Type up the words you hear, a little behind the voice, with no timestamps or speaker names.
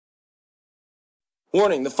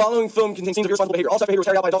Warning, the following film contains scenes of irresponsible behavior. All such behavior was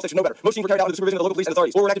carried out by adults that should know better. Most scenes were carried out under the supervision of the local police and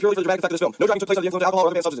authorities, or were enacted purely for the dramatic effect of this film. No driving took place under the influence of alcohol or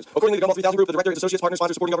other banned substances. Accordingly, the Gumball 3000 group, the director, its associates, partners,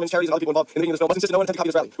 sponsors, supporting governments, charities, and other people involved in the making of this film must insist that no one attempt to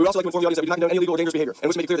copy this rally. We would also like to inform the audience that we do not condone any illegal or dangerous behavior, and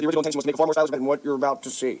wish to make it clear that the original intention was to make a far more stylish event than what you're about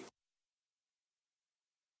to see.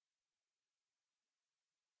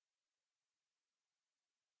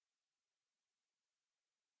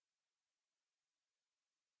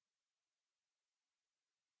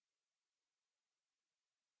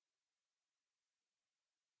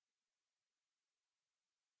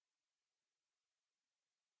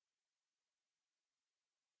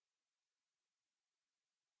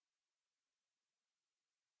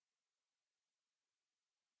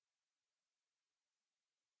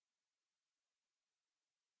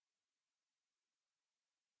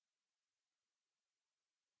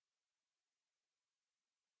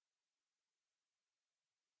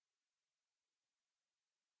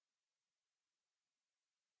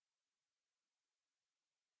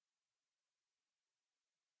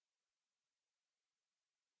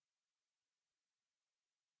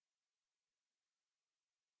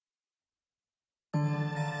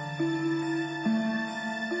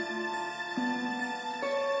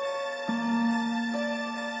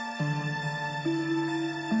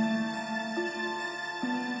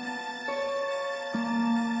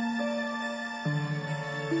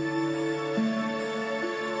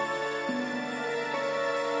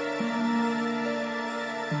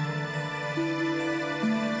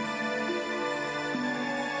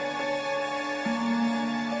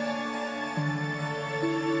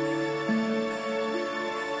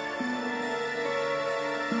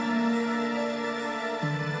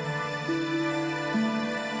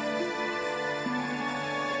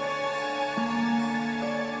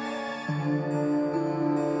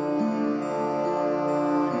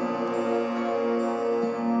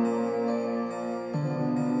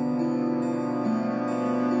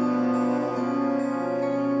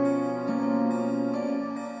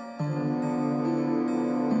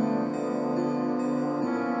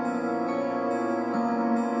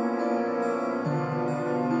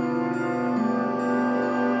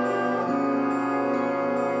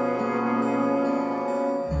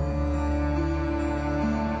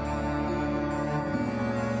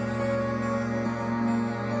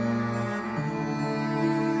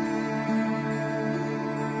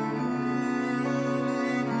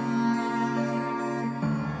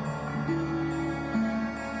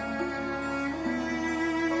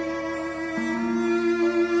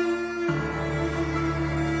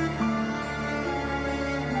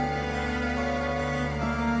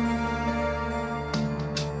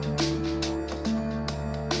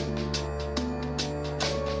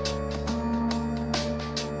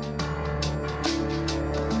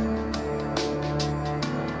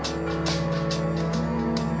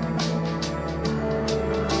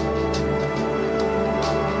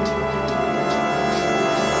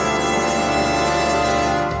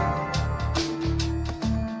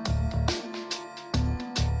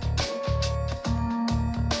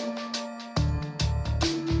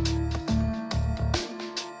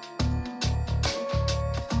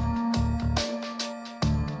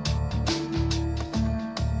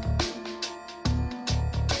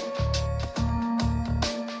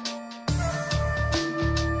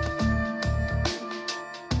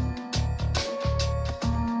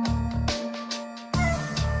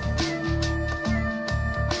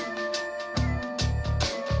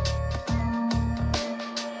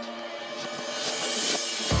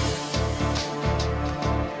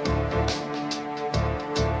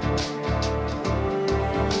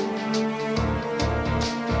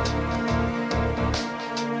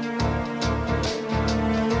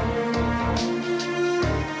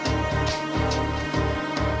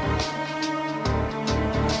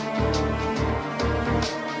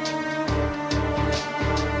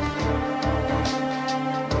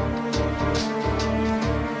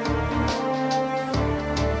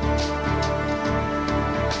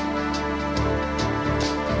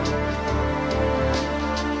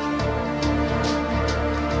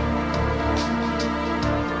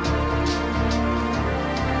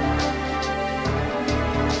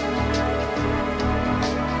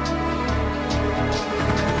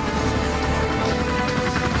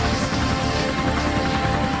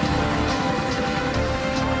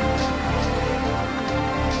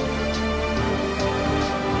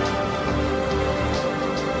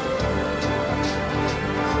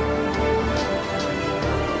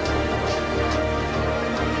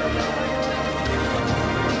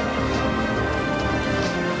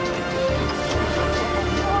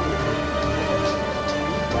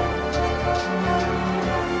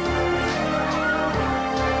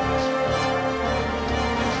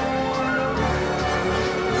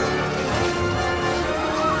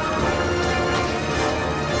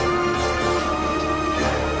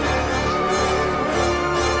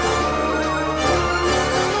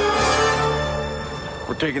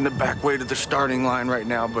 taking the back way to the starting line right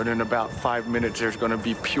now, but in about 5 minutes, there's gonna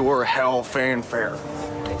be pure hell fanfare.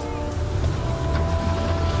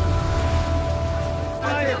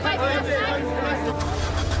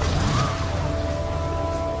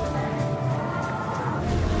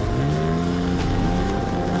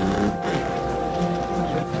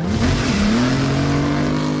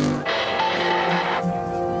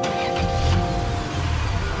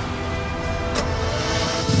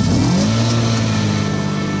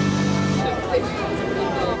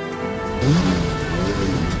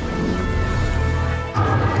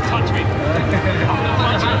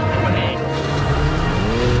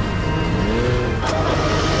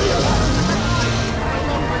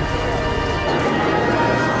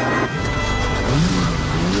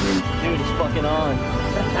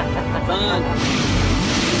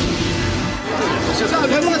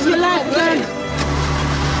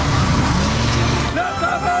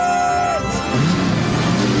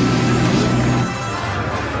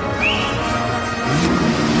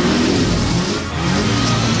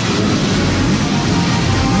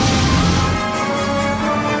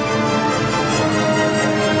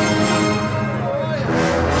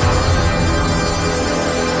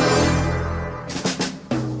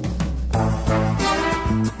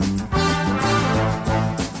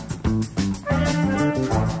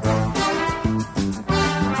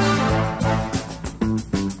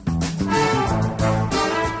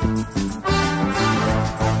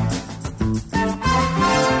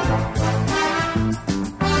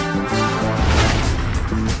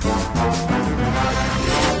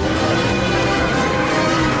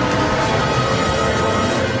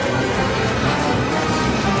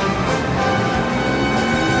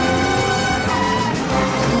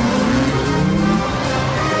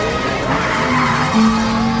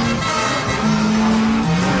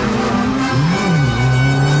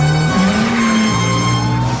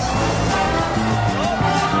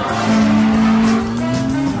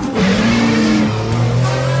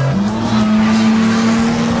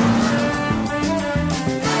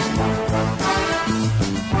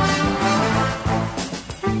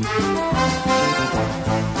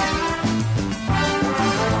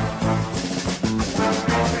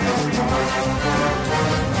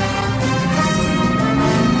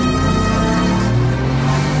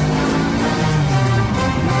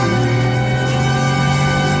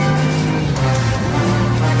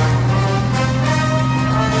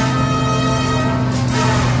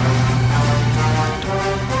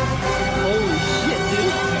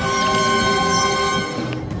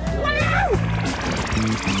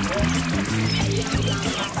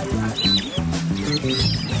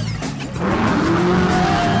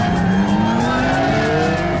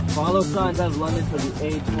 Signs out of London for the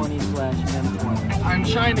A20/M20. I'm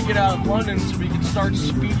trying to get out of London so we can start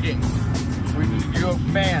speeding. We need to go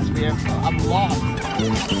fast. I'm lost.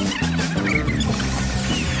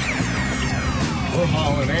 We're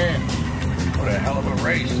hauling in. What a hell of a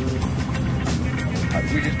race.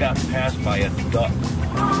 We just got passed by a duck.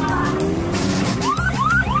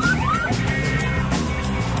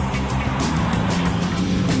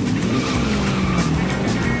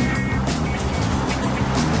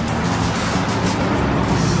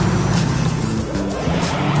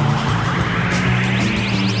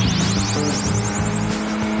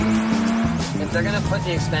 They're gonna put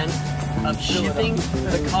the expense of shipping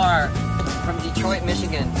the car from Detroit,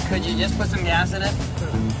 Michigan. Could you just put some gas in it?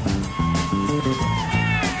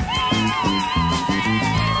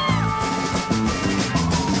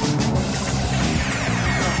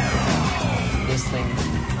 This thing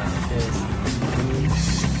is...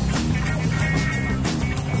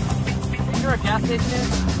 You know where a gas station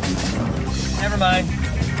is? Never mind.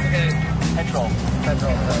 Okay. Petrol.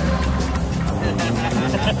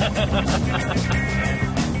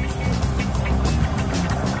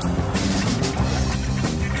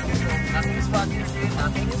 Nothing is fun, dude.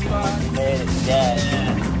 Nothing is fun. It's dead.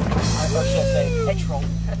 I should say petrol.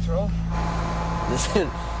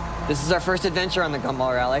 This is our first adventure on the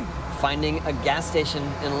Gumball Rally, finding a gas station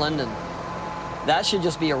in London. That should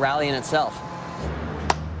just be a rally in itself.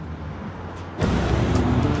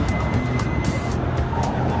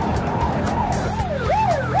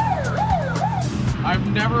 I've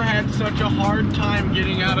never had such a hard time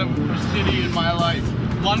getting out of a city in my life.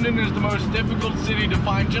 London is the most difficult city to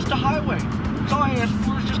find just a highway. That's all I ask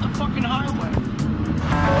for is just a fucking highway.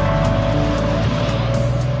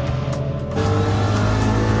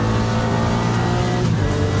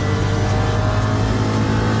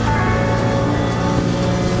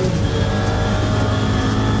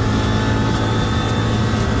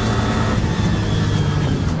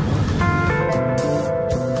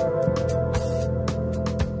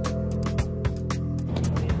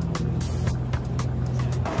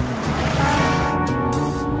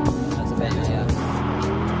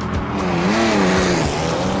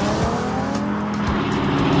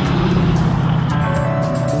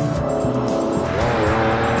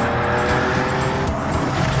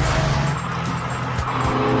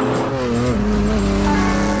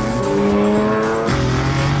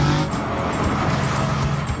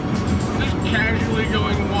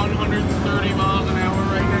 30 miles an hour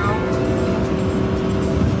right now.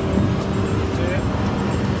 That's it.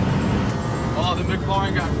 Oh, the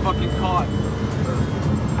McLaren got fucking caught.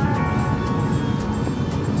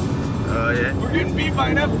 Oh, yeah? We're getting beat by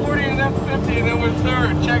an F40 and an F50 and then we're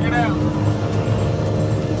third. Check it out.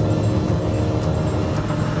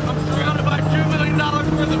 I'm surrounded by $2 million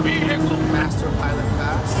worth of vehicles. Master pilot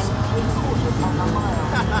pass.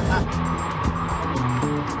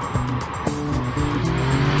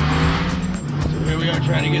 So here we are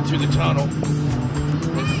trying to get through the tunnel.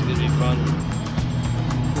 This is gonna be fun.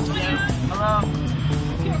 Hello.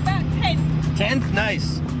 You're about 10. 10th?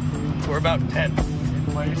 Nice. We're about 10th.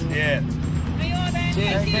 Place. Yeah. Are you all there?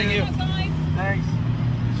 Cheers, thank you. Guys. Thanks.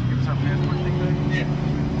 Should give us our passport thing back. Yeah.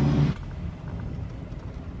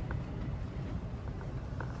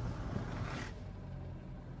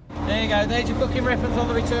 There you go, there's your booking reference on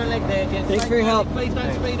the return leg there, gents. Thanks for your help. Please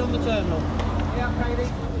don't speed on the terminal. Yeah, Katie.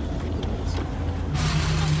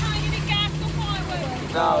 Can I give you gas or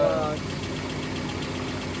fireworks? No.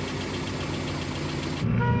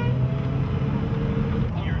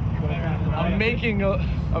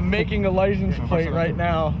 I'm making a license plate right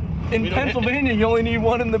now. In Pennsylvania, you only need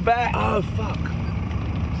one in the back. Oh, fuck.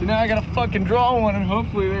 So now I gotta fucking draw one and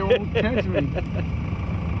hopefully they won't catch me.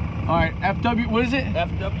 Alright, FW, what is it?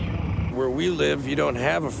 FW. Where we live, you don't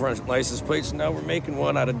have a front license plate, so now we're making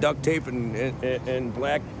one out of duct tape and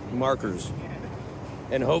black markers.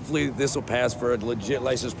 And hopefully this will pass for a legit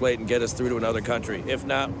license plate and get us through to another country. If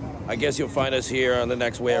not, I guess you'll find us here on the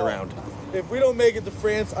next way around. If we don't make it to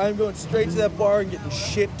France, I'm going straight to that bar and getting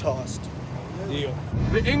shit tossed. Deal.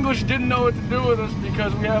 The English didn't know what to do with us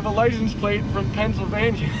because we have a license plate from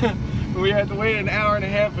Pennsylvania. We had to wait an hour and a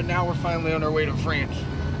half, but now we're finally on our way to France.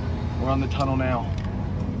 We're on the tunnel now.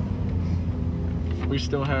 We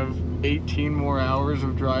still have 18 more hours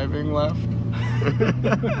of driving left.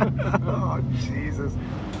 Oh, Jesus.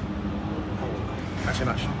 Actually,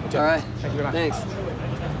 not. All right. Thank you very much. Thanks.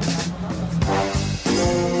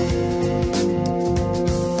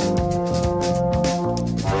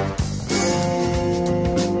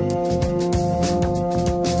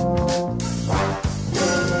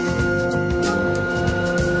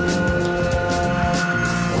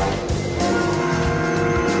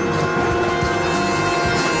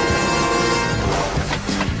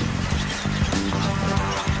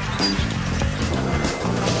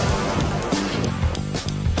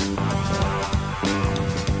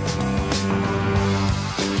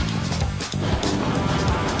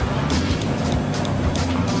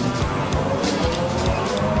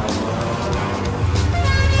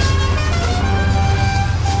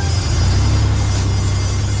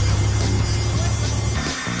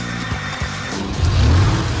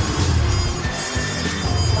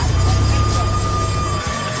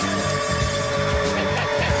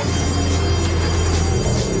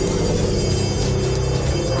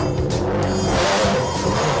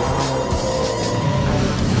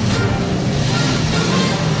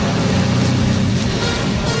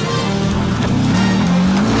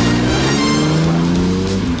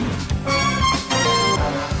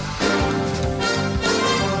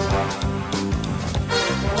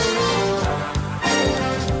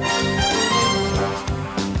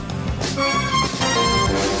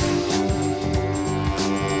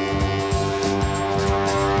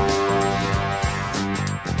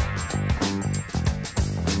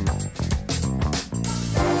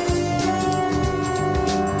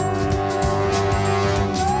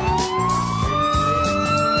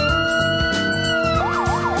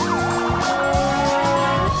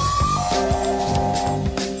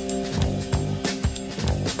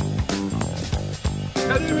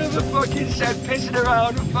 Said pissing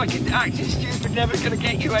around and fucking acting stupid never gonna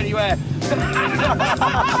get you anywhere.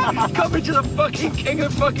 Coming to the fucking king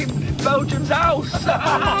of fucking Belgium's house.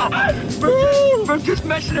 From just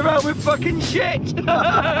messing around with fucking shit. Puking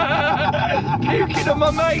on my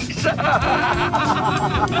mates.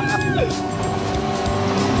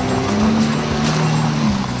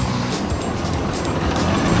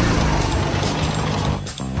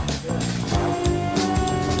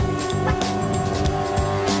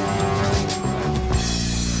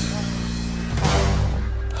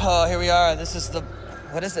 Oh, here we are. This is the,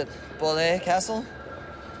 what is it? Bollé Castle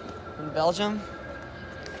in Belgium.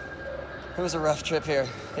 It was a rough trip here.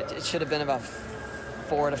 It should have been about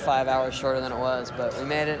 4 to 5 hours shorter than it was, but we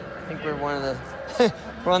made it. I think we're one of the,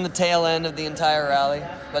 we're on the tail end of the entire rally,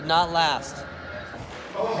 but not last.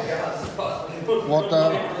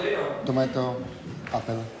 Water, tomato,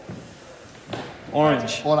 apple.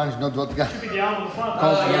 Orange. Orange, not vodka.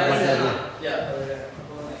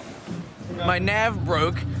 My nav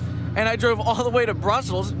broke, and I drove all the way to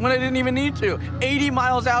Brussels when I didn't even need to. 80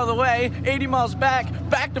 miles out of the way, 80 miles back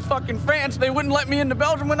to fucking France. They wouldn't let me into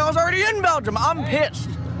Belgium when I was already in Belgium. I'm pissed.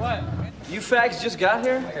 What? You fags just got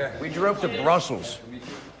here? We drove to Brussels.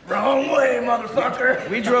 Wrong way, motherfucker.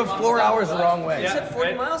 We drove 4 hours the wrong way. You said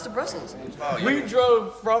 40 miles to Brussels. We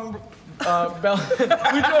drove from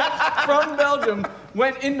Belgium,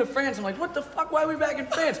 went into France. I'm like, what the fuck? Why are we back in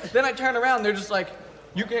France? Then I turn around, they're just like,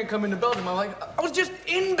 you can't come into Belgium. I'm like, I was just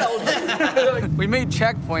in Belgium. We made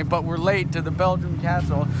checkpoint, but we're late to the Belgium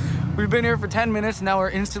castle. We've been here for 10 minutes, now we're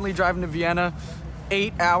instantly driving to Vienna.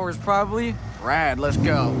 8 hours probably. Rad, let's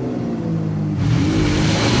go.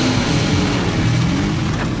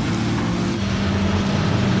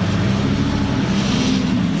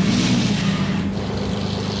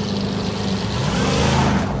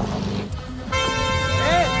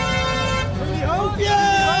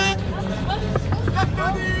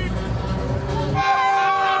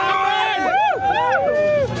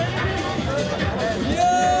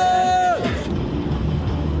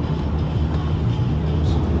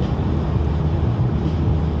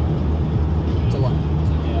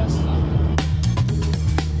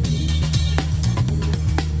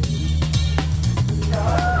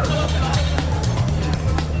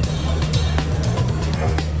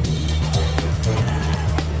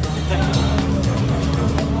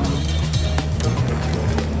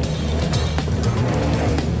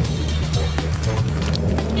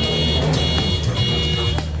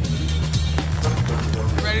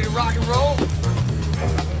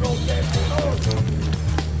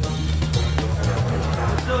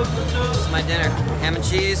 My dinner. Ham and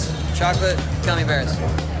cheese, chocolate, gummy bears.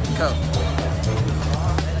 Coke.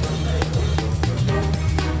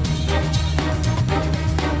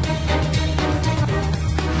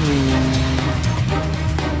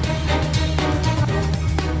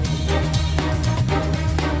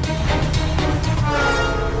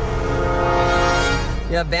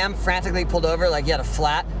 Yeah, Bam frantically pulled over like he had a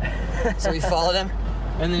flat, so we followed him,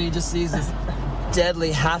 and then he just sees this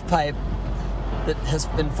deadly half pipe that has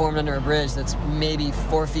been formed under a bridge that's maybe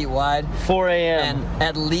 4 feet wide. 4 a.m. And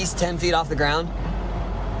at least 10 feet off the ground.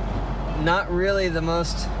 Not really the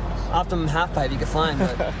most optimum half pipe you could find,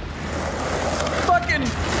 but... Fucking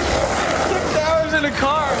 6 hours in a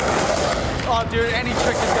car. Oh, dude, any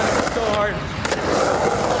trick is gonna be so hard.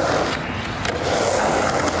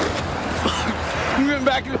 We went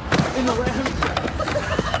back in the Ram.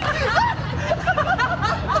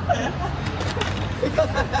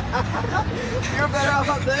 You're better off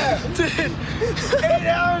up there. Dude, 8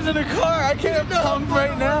 hours in a car. I can't pump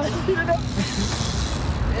right now.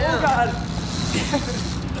 Yeah. Oh, God.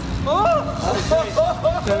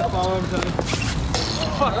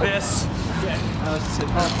 Fuck this.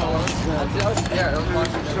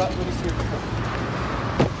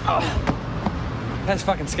 That's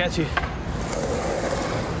fucking sketchy.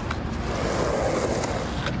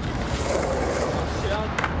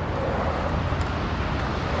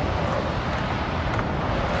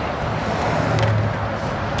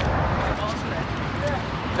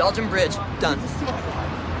 Belgium bridge, done.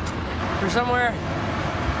 We're somewhere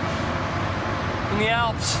in the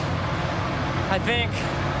Alps, I think.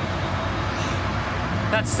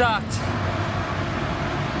 That sucked.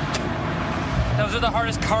 Those are the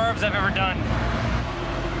hardest carbs I've ever done.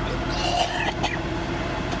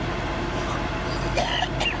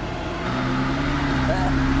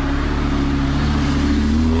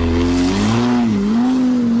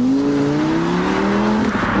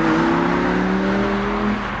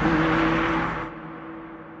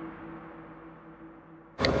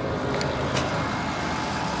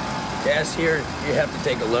 Gas here, you have to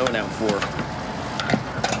take a loan out for.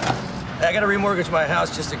 I gotta remortgage my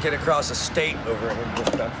house just to get across the state over in this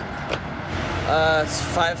country. It's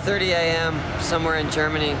 5:30 a.m. somewhere in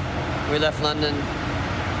Germany. We left London,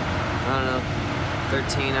 I don't know,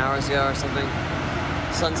 13 hours ago or something.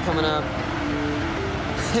 Sun's coming up.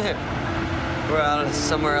 We're out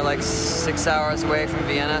somewhere like 6 hours away from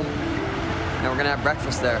Vienna, and we're gonna have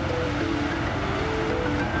breakfast there.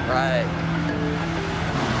 Right.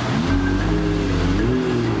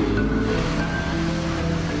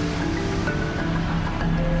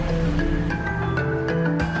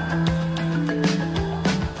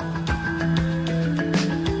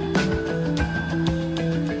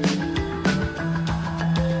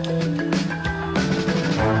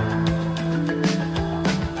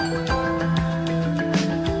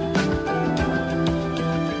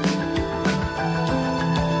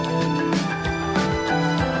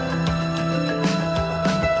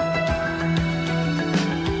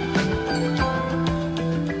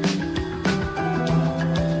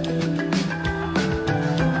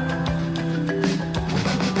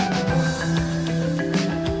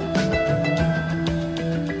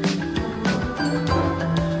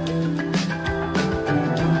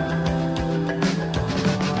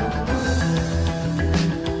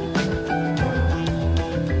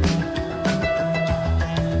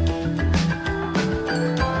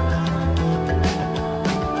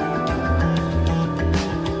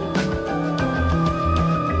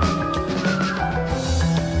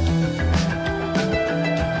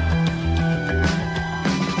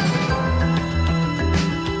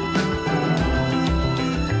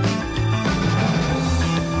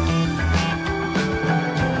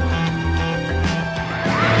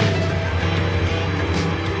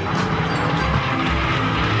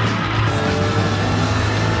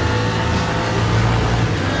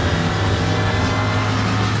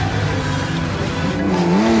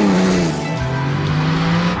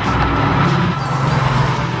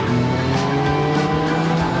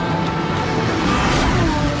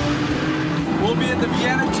 the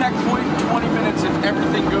Vienna checkpoint in 20 minutes if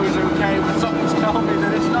everything goes okay, but something's telling me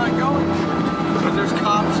that it's not going. Because there's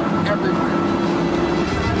cops everywhere.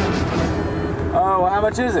 Oh, how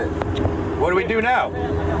much is it? What do we do now?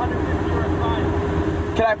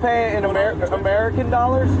 Can I pay it in American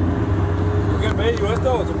dollars? We're gonna pay US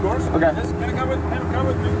dollars, of course. Okay. Yes, can I come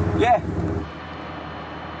with me? Yeah.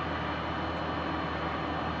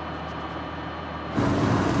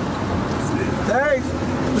 Thanks.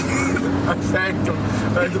 I thanked him. I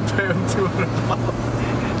had to pay him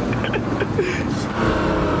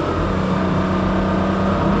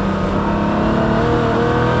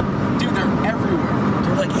 $200. Dude, they're everywhere.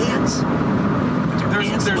 They're like ants.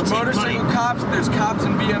 There's motorcycle cops, there's cops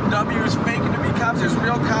in BMWs faking to be cops, there's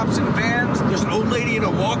real cops in vans. There's an old lady in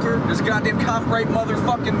a walker. There's a goddamn cop right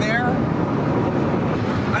motherfucking there.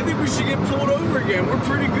 I think we should get pulled over again. We're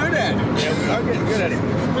pretty good at it. Yeah, we are getting good at it.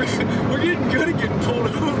 We're getting good at getting pulled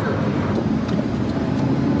over.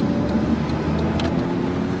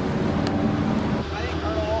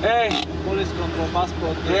 Hey. Police control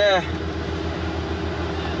passport. Yeah.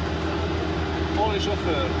 Polish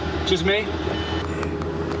chauffeur. Just me?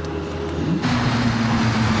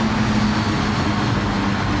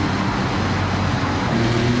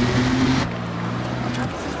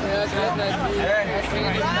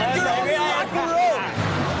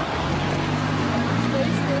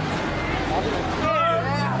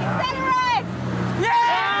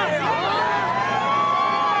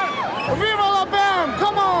 Viva la Bam!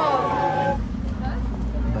 Come on!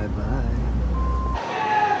 Bye-bye.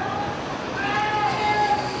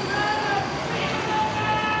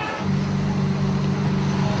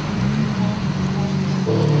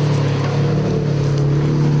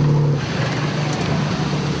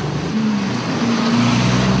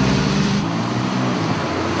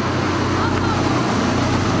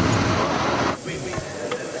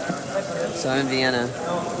 So I'm in Vienna.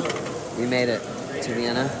 We made it to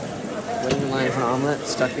Vienna. Waiting in line for an omelet,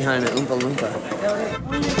 stuck behind an Oompa Loompa.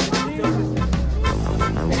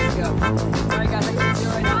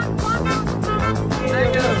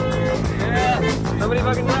 Somebody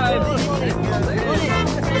fucking drive.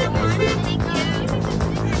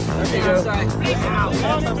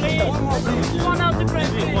 One out the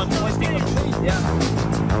credit. One sticker. Yeah.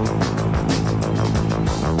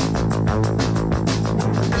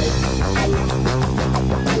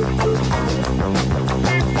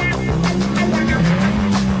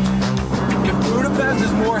 If Budapest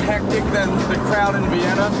is more hectic than the crowd in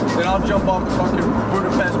Vienna, then I'll jump off the fucking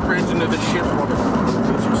Budapest bridge into the shit water.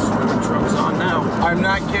 Get your swimming trunks on now. I'm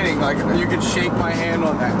not kidding, like, you can shake my hand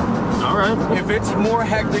on that. All right. If it's more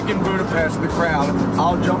hectic in Budapest, the crowd,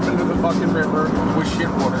 I'll jump into the fucking river with shit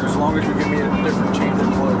water as long as you give me a different change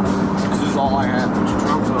of clothes. This is all I have. Get your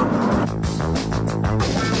trunks on.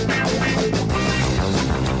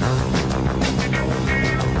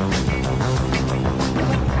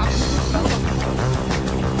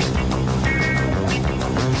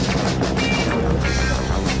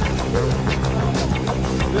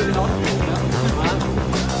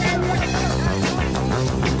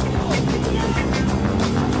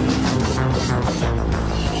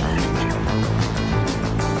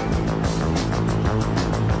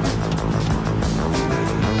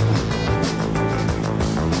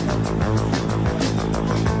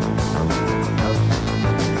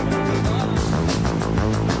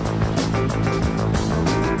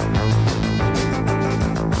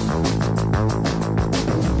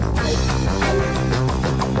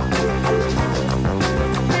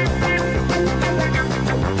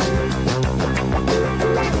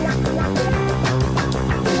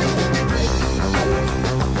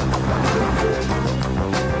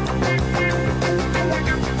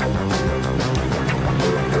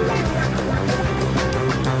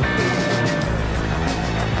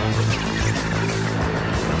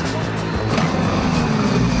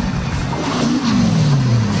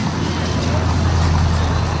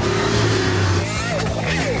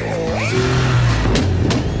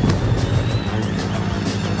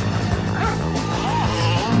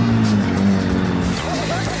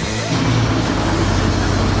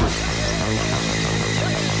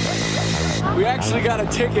 We actually got a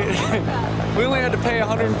ticket. We only had to pay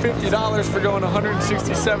 $150 for going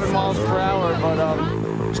 167 miles per hour, but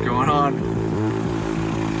what's going on?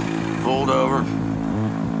 Pulled over.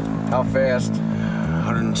 How fast?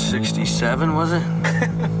 167, was it?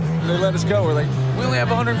 They let us go. We're like, we only have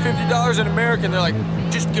 $150 in American. They're like,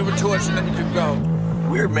 just give it to us and then you can go.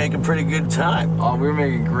 We were making pretty good time. Oh, we were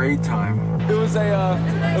making great time. It was a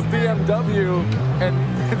BMW, and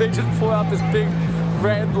they just pull out this big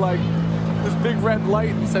red light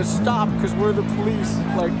and says stop because we're the police.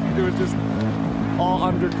 Like, it was just all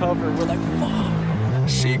undercover. We're like, fuck.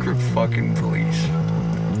 Secret fucking police.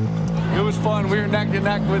 It was fun. We were neck to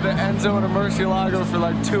neck with the Enzo and a Murcielago for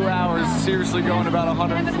like 2 hours, seriously going about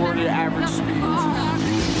 140 average speeds.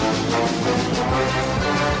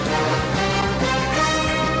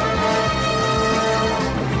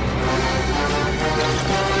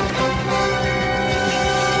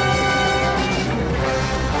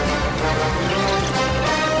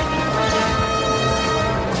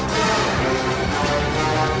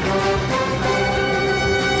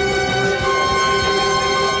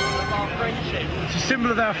 It's a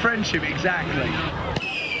symbol of our friendship, exactly.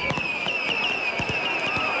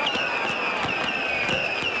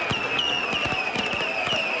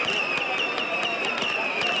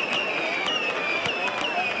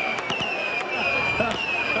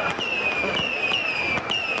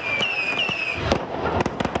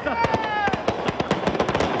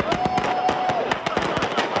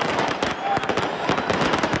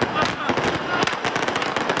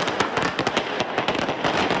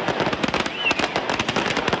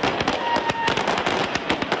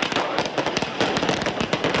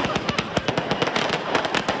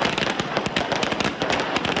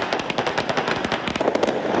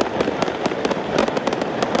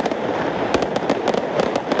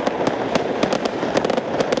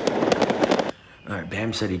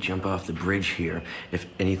 Bam said he'd jump off the bridge here if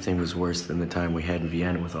anything was worse than the time we had in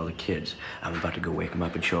Vienna with all the kids. I'm about to go wake him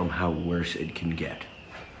up and show him how worse it can get.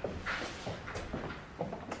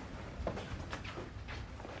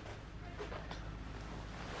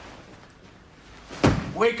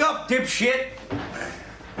 Wake up, dipshit!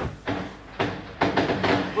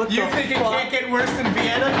 You think it can't get worse than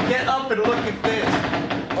Vienna? Get up and look at this.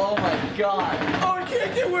 Oh my god. Oh, it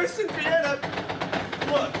can't get worse than Vienna.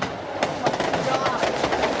 Look.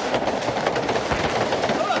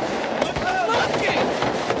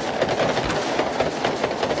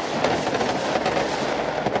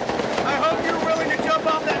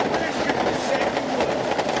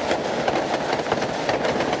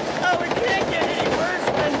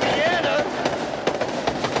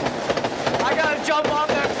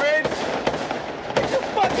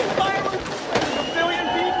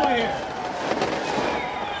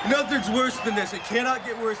 Nothing's worse than this. It cannot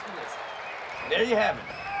get worse than this. There you have it.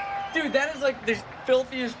 Dude, that is like the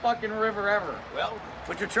filthiest fucking river ever. Well,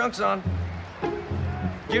 put your trunks on.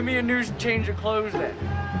 Give me a new change of clothes then.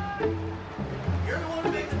 You're the one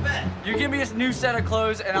who made the bet. You give me a new set of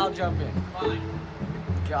clothes and I'll jump in. Fine.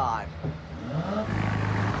 God.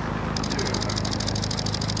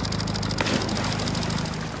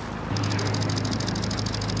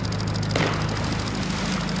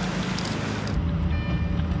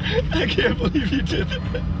 I can't believe you did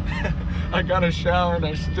that. I got a shower and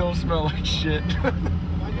I still smell like shit.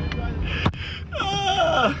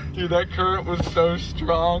 Dude, that current was so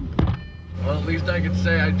strong. Well, at least I can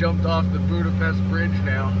say I jumped off the Budapest Bridge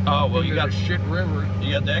now. Oh, well, you got a shit river.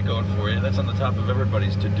 You got that going for you. That's on the top of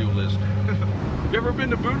everybody's to-do list. You ever been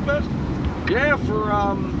to Budapest? Yeah,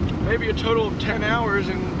 for maybe a total of 10 hours,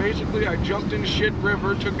 and basically I jumped in shit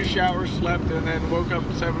river, took a shower, slept, and then woke up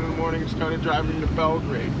at 7 in the morning and started driving to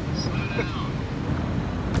Belgrade.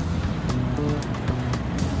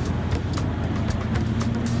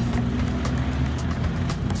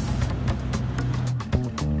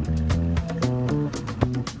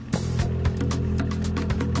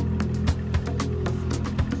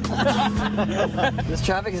 This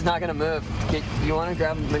traffic is not gonna move. You want to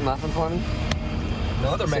grab a McMuffin for me? No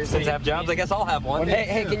other Mexicans have jobs. I guess I'll have one.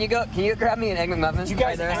 Hey, can you grab me an egg McMuffin? Did you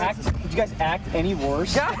guys act any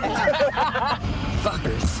worse?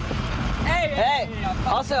 Fuckers. Hey.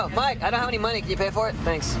 Also, Mike, I don't have any money. Can you pay for it?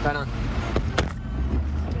 Thanks. Right on.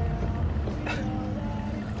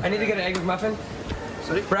 I need to get an egg McMuffin.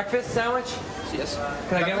 Sorry? Breakfast sandwich? Yes.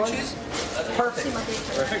 Can I get one? Cheese? Perfect.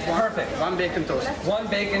 Perfect. One bacon toast. One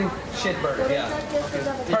bacon shit burger, yeah.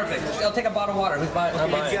 Perfect. I'll take a bottle of water. Who's buying?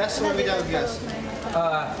 Okay, with gas or without gas?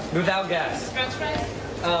 Without gas. French fries?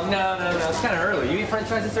 No. It's kind of early. You eat French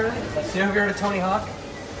fries this early? You ever heard of Tony Hawk?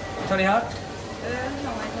 Tony Hawk?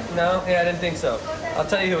 No, I don't. No? Yeah, I didn't think so. I'll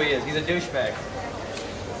tell you who he is. He's a douchebag.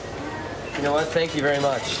 You know what? Thank you very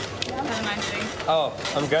much. Have a nice day. Oh,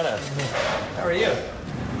 I'm gonna. How are you?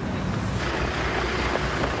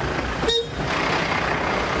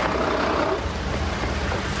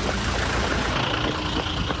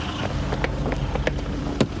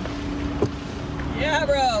 Yeah,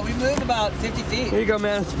 bro. We moved about 50 feet. Here you go,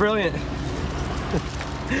 man. It's brilliant.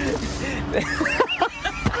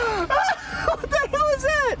 What the hell is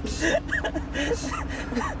that?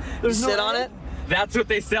 You sit on it? That's what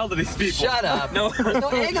they sell to these people. Shut up. No. There's no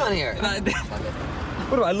egg on here.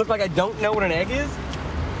 What do I look like? I don't know what an egg is?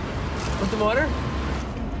 What's the matter?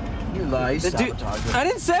 You lie, Dude, I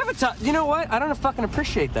didn't sabotage. You know what? I don't fucking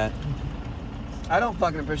appreciate that. I don't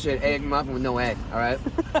fucking appreciate egg muffin with no egg, all right?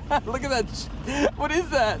 Look at that. What is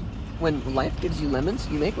that? When life gives you lemons,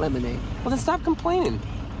 you make lemonade. Well, then stop complaining.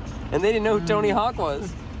 And they didn't know who Tony Hawk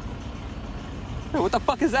was. Hey, what the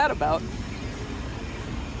fuck is that about?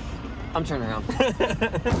 I'm turning around.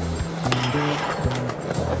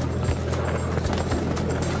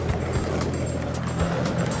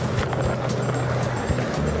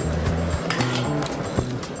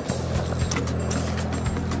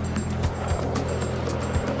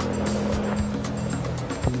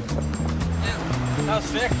 That was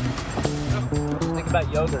sick. Think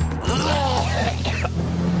about yogurt.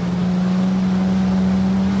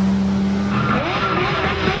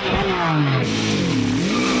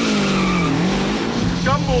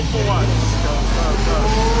 Gumball for once.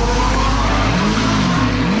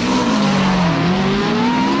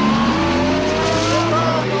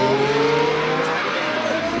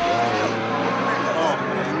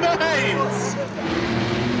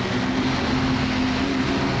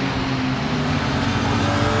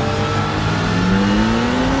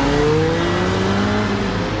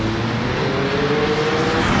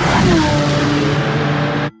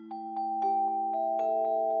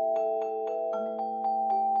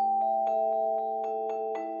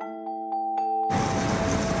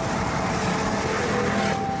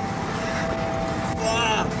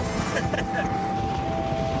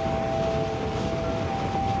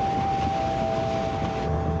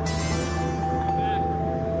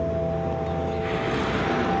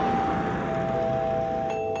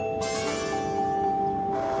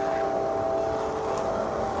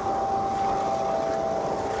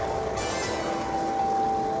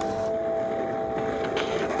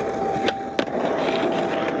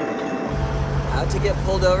 To get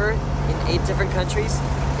pulled over in 8 different countries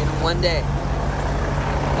in one day.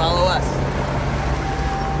 Follow us.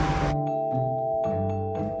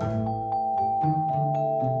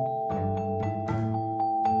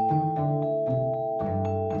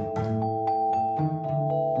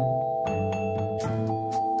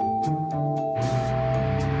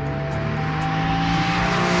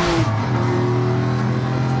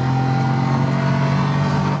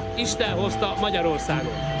 Isten hozta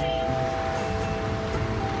Magyarországon.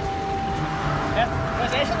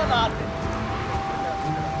 Cos'è la latte?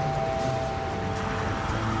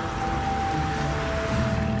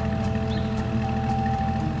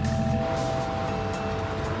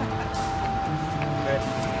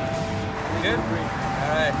 Good? All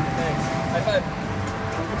right, thanks. High five.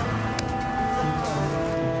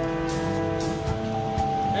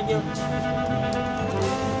 Thank you.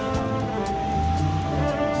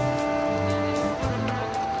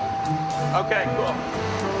 Okay, cool.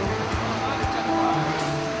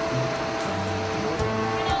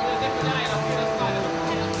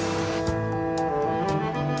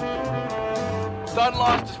 Dunn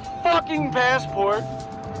lost his fucking passport.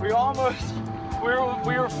 We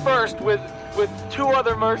were first with 2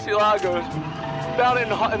 other Murcielagos down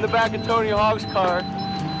in the back of Tony Hawk's car.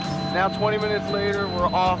 Now 20 minutes later,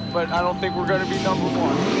 we're off, but I don't think we're gonna be number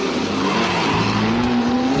 1.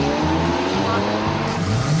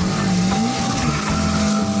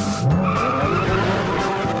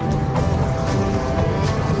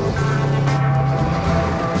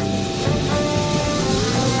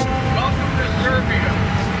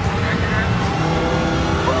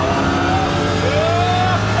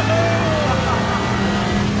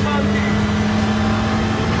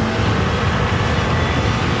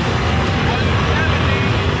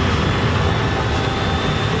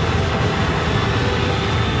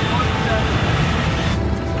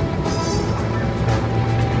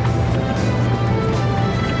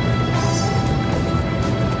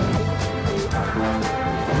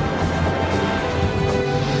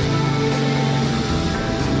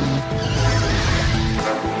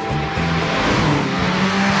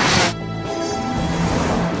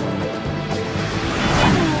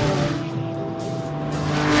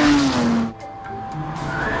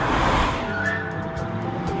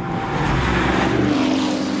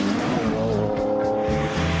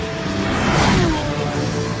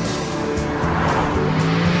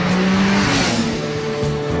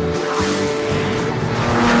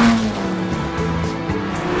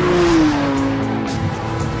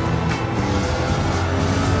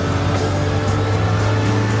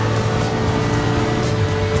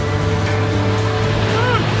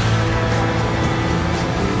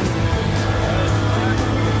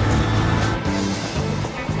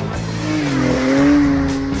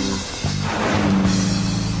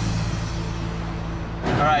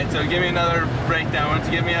 weather breakdown. Why don't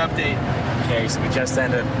you give me an update? Okay, so we just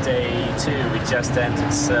entered day 2. We just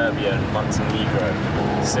entered Serbia and Montenegro.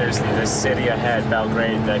 Seriously, the city ahead,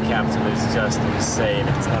 Belgrade, their capital, is just insane.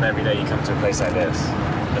 It's not every day you come to a place like this.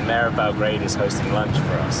 The mayor of Belgrade is hosting lunch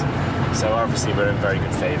for us. So obviously we're in very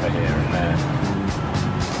good favor here and there.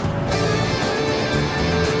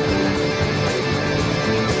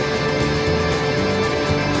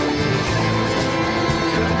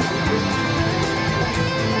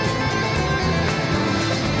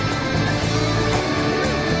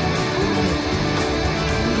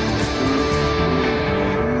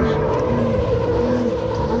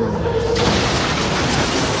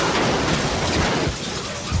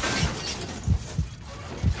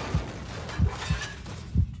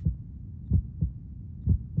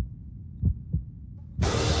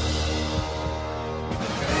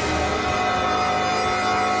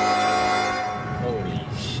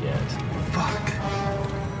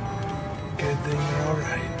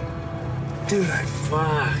 Dude, I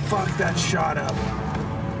fucked that shot up.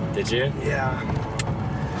 Did you? Yeah.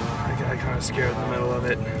 I got kind of scared in the middle of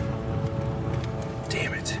it.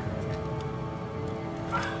 Damn it.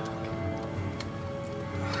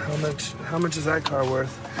 How much is that car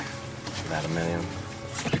worth? About $1 million.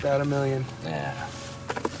 About $1 million. Yeah.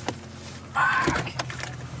 Fuck.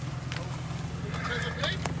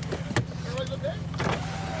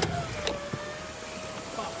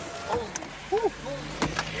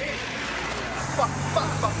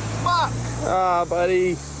 Ah,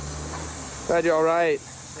 buddy. Glad you're all right.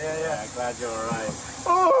 Yeah, glad you're all right.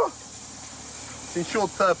 Oh! It's insured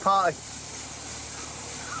third party.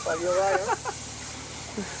 Glad you're all right, huh?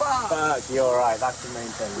 Fuck, you're all right. That's the main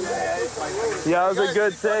thing. Yeah, that was a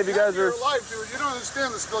good save. You guys were... alive, dude. You don't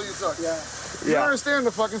understand the spill you took. Yeah. You don't understand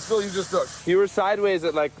the fucking spill you just took. You were sideways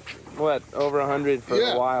at like, what, over 100 for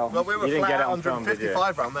a while. Well, we were You didn't flat get at it on film, did you?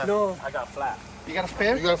 155 around there. No. I got flat. You got a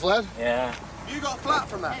spare? You got a flat? Yeah. You got flat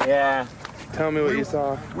from that? Yeah. Tell me what you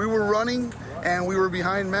saw. We were running, and we were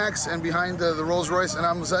behind Max and behind the Rolls Royce, and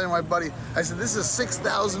I'm saying to my buddy, I said, this is a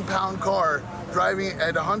 6,000-pound car driving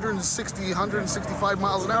at 160, 165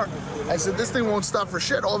 miles an hour. I said, this thing won't stop for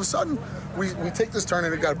shit. All of a sudden, we take this turn,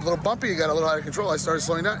 and it got a little bumpy, it got a little out of control. I started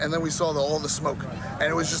slowing down, and then we saw all the smoke, and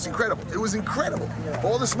it was just incredible. It was incredible.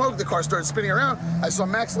 All the smoke, the car started spinning around. I saw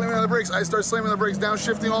Max slamming on the brakes. I started slamming the brakes down,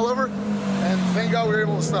 shifting all over, and thank God we were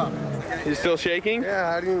able to stop. You still shaking?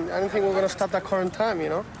 Yeah, I didn't think we were going to stop that car in time, you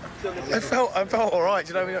know? I felt all right,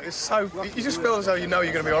 you know, it's so, you just feel as though you know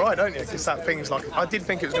you're going to be all right, don't you? Because that thing's like, I did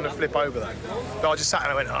think it was going to flip over though. But I just sat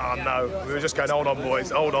there and I went, oh no. We were just going, hold on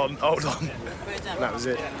boys, hold on. And that was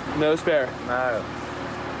it. No spare? No.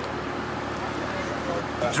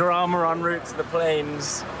 Drama en route to the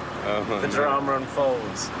plains. The drama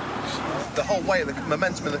unfolds. The whole way, the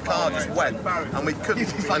momentum of the car just went, and we couldn't,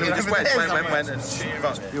 and it just went, and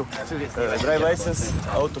Drive license,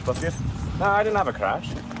 auto papier. No, I didn't have a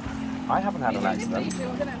crash. I haven't had an accident.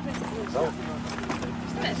 So,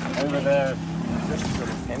 over there.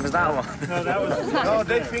 Was that one? No, that was. Oh,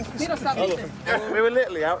 they think. We were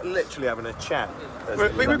literally having a chat.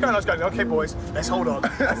 We were going, I was going, okay, boys, let's hold on.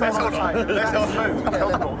 Let's hold on. Let's hold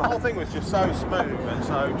on. The whole thing was just so smooth and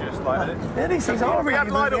so just like. We had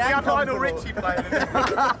Lionel Richie playing.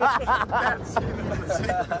 As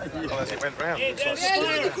it went round.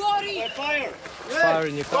 Fire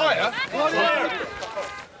in your car. Fire!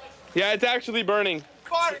 Yeah, it's actually burning.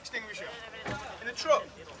 Fire extinguisher in the truck.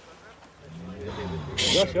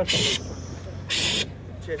 Yes.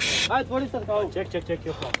 Alright, what is that? Oh, check your phone. Check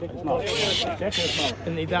your phone. Check your phone.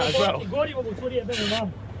 And need that as well.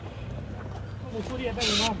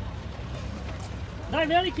 Daj,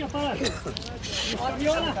 veliki aparat. Iz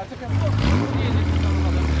kamiona.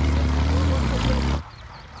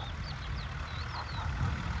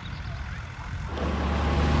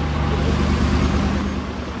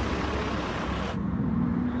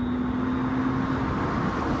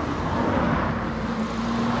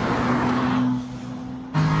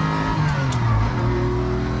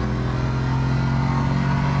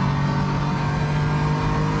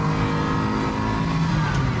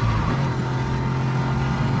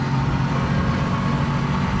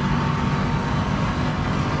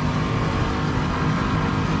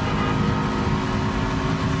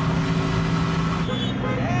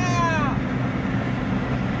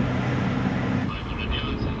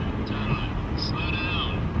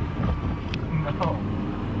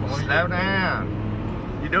 Slow down.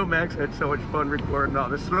 You know, Max had so much fun recording all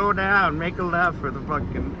this. Slow down, make a left for the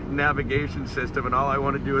fucking navigation system, and all I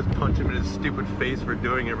want to do is punch him in his stupid face for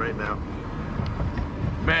doing it right now.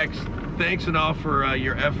 Max, thanks and all for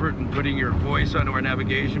your effort in putting your voice onto our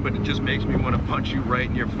navigation, but it just makes me want to punch you right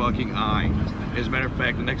in your fucking eye. As a matter of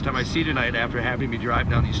fact, the next time I see you tonight, after having me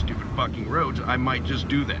drive down these stupid fucking roads, I might just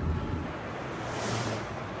do that.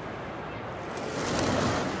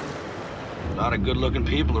 A lot of good-looking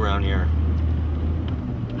people around here.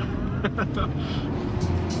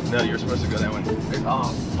 No, you're supposed to go that way.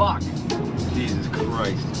 Oh, fuck. Jesus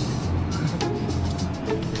Christ.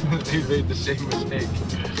 He made the same mistake.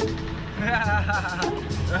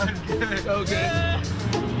 That's good. Okay.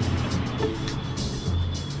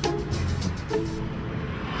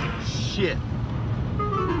 Shit.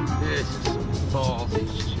 This is ballsy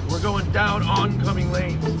shit. We're going down oncoming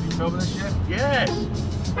lanes. You filming this shit? Yes.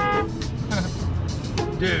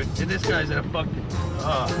 Dude, and this guy's in a fucking...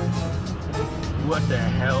 what the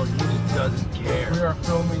hell? He just doesn't care. We are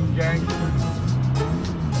filming gangsters.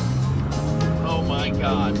 Oh my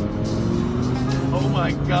god. Oh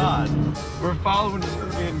my god. We're following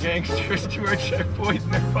Serbian gangsters to our checkpoint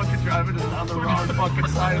and they're fucking driving us down the wrong fucking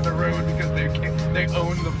side of the road because they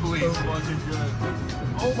own the police. So fucking good.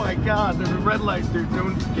 Oh my god, there's a red light there.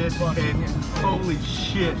 Don't forget. And holy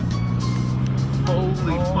shit.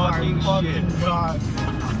 Holy fucking shit. God.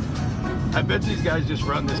 I bet these guys just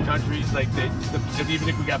run this country. Like, even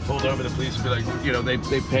if we got pulled over, the police would be like, you know, they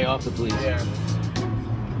pay off the police. Yeah.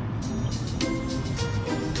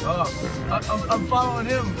 Oh, I'm following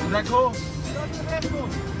him. Is that cool?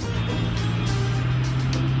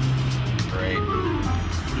 Great.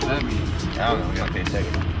 What does that mean? I don't know. We gotta pay a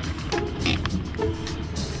ticket.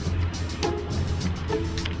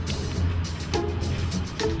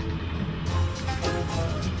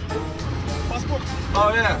 Oh,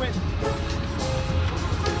 yeah.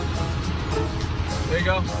 There you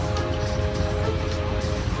go.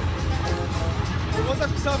 What's that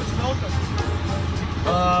salvage welcome?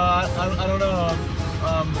 I don't know.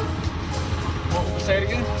 Say it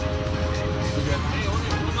again?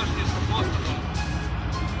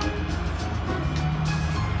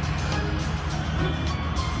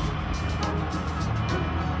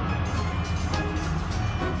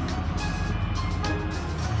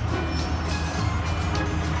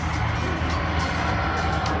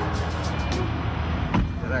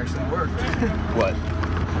 That actually worked. What?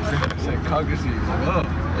 It's like courtesy. Oh,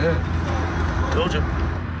 yeah. Told you.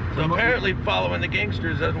 So apparently following the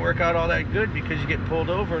gangsters doesn't work out all that good because you get pulled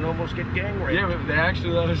over and almost get gang raped. Yeah, but they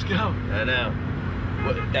actually let us go. I know.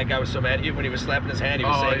 What, that guy was so mad at you when he was slapping his hand. He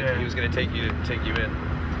was saying he was going to take you in.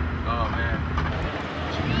 Oh man.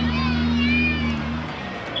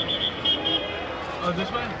 Oh,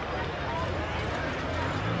 this way?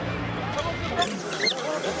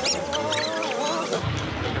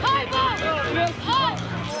 Hi, Bob! Yes. Hi!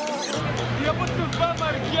 Я буду Бам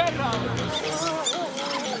Маргера.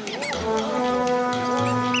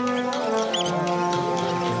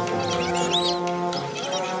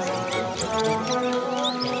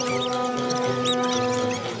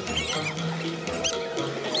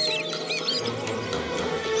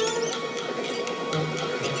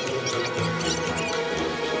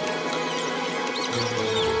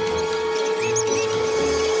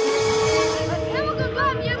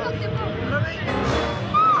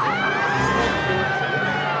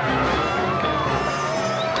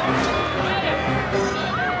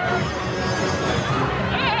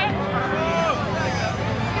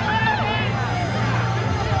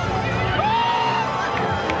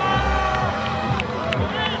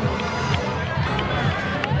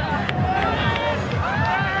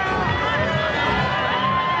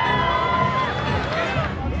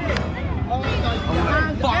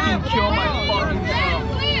 Kill my fucking self.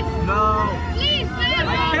 Please! No. Please, man! I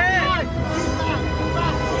can't!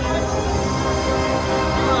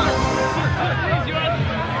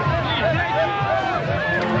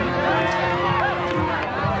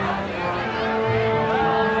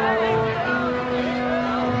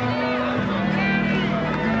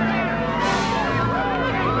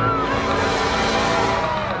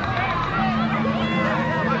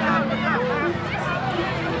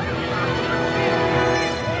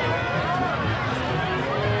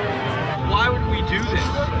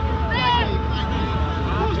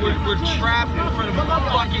 We're trapped in front of a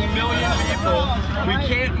fucking million people. We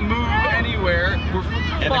can't move anywhere. We're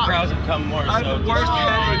fucked. And the crowds have come more. I have the worst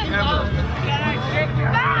headache ever.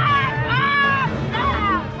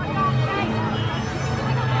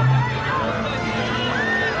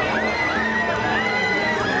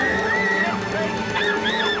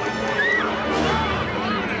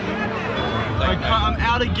 I'm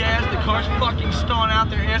out of gas. The car's fucking stalling out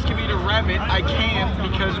there asking me to rev it. I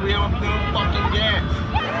can't because we have no fucking gas.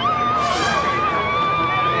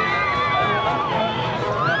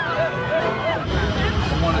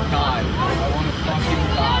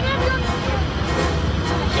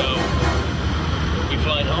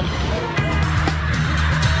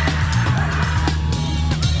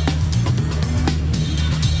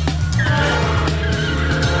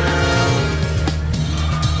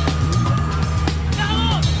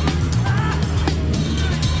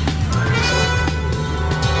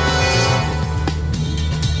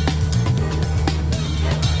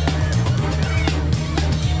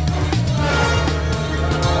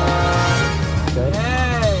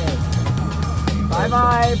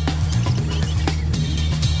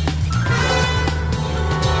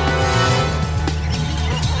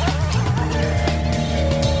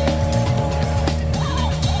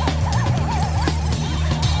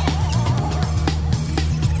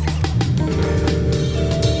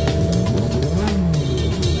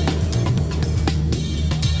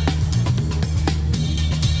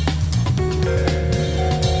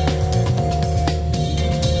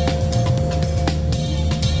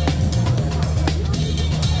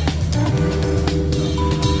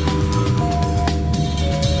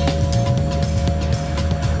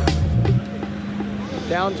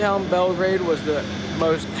 downtown Belgrade was the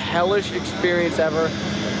most hellish experience ever.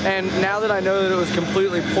 And now that I know that it was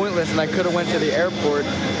completely pointless and I could have went to the airport,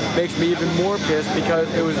 makes me even more pissed because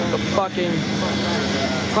it was a fucking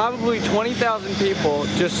probably 20,000 people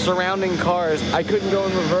just surrounding cars. I couldn't go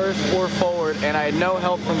in reverse or forward, and I had no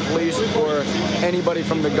help from police or anybody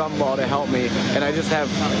from the Gumball to help me. And I just have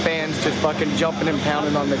fans just fucking jumping and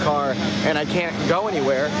pounding on the car, and I can't go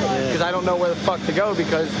anywhere because I don't know where the fuck to go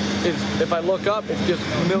because if I look up, it's just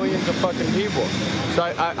millions of fucking people. So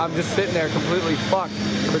I'm just sitting there completely fucked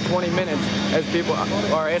for 20 minutes as people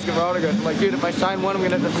are asking for autographs. I'm like, dude, if I sign one, I'm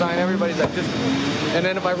gonna have to sign everybody's. Like, just, and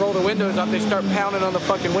then if I roll the windows up, they start pounding on the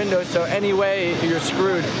fucking windows. So anyway, you're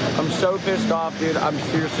screwed. I'm so pissed off, dude. I'm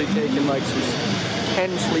seriously taking like some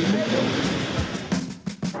 10 sleeping pills.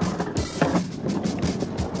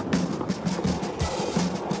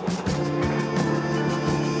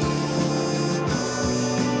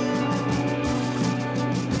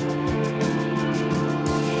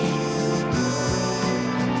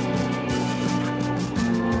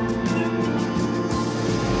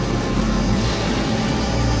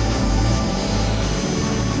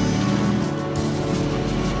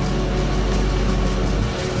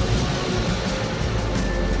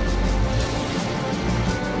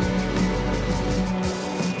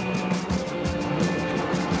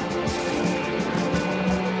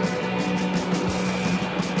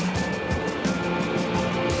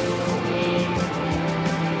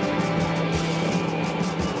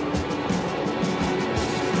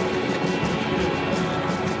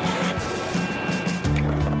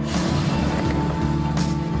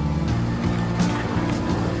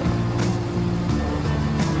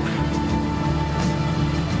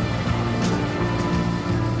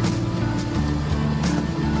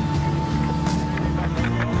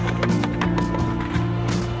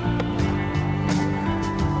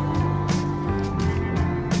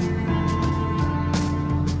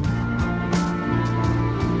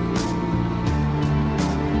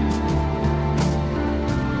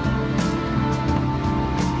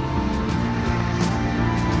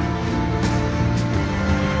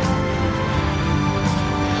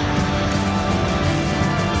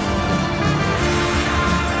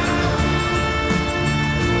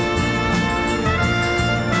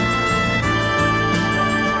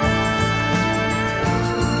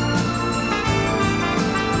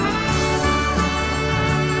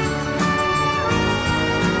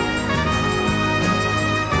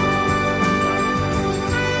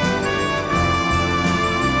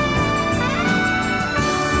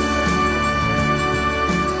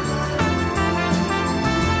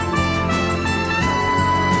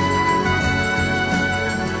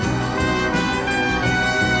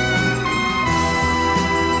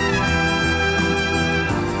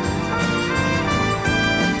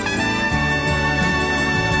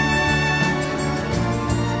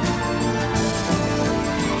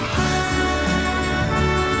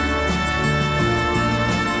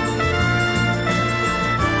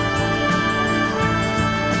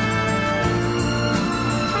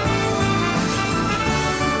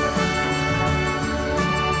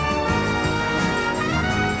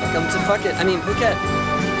 Fuck it. I mean, Phuket.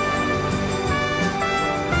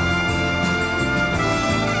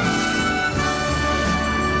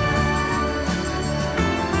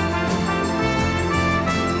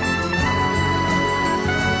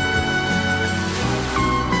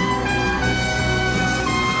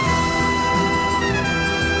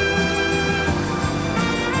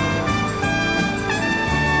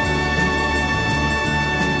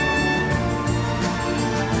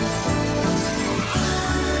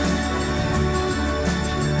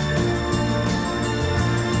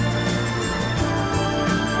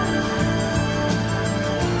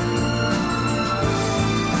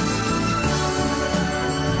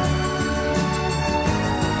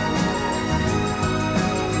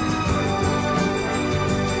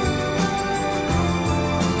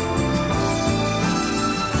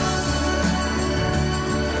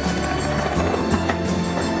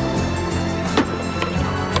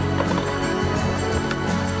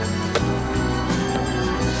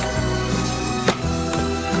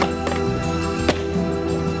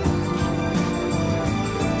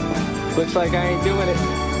 Looks like I ain't doing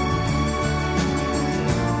it.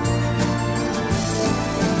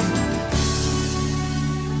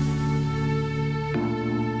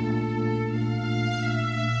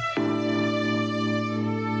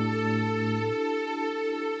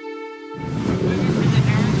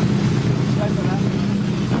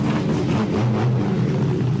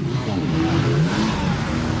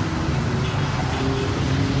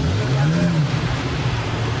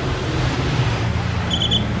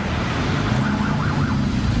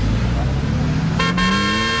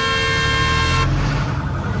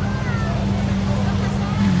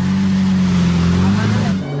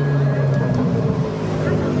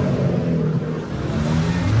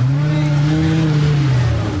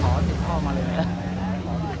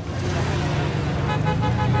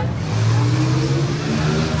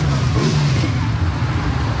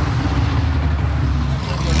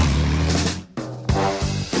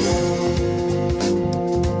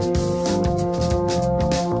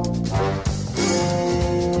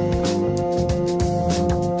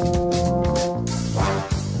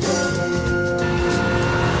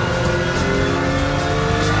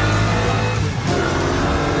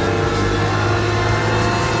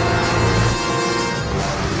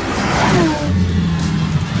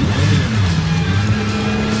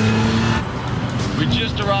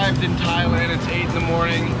 and it's 8 in the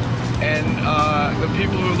morning, and the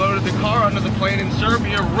people who loaded the car onto the plane in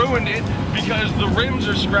Serbia ruined it because the rims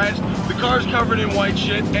are scratched, the car's covered in white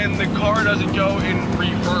shit, and the car doesn't go in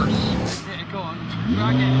reverse. Yeah, go on.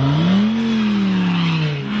 Drag it.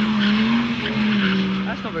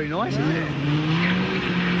 That's not very nice, is it?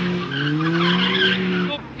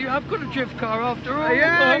 You have got a drift car after all.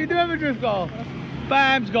 Yeah, you do have a drift car.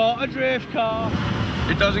 Bam's got a drift car.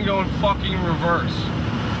 It doesn't go in fucking reverse.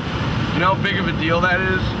 You know how big of a deal that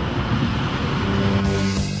is?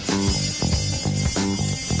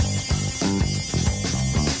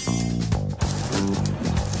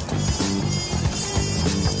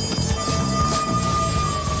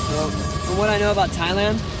 So, from what I know about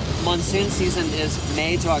Thailand, monsoon season is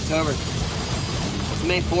May to October. It's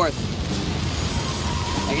May 4th.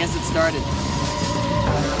 I guess it started.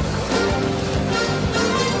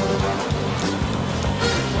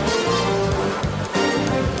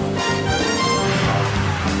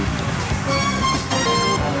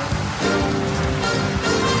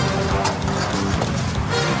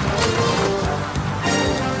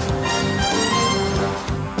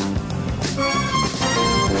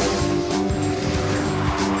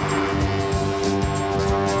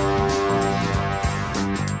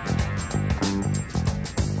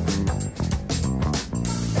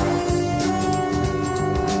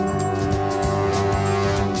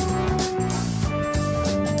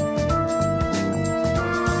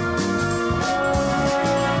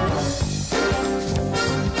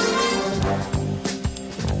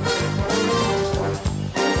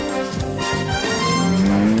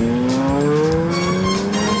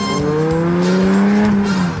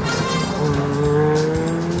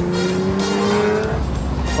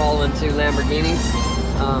 Lamborghinis.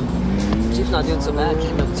 Jeep's not doing so bad,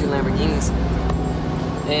 keeping up with 2 Lamborghinis.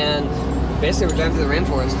 And basically we're driving through the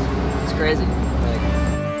rainforest. It's crazy.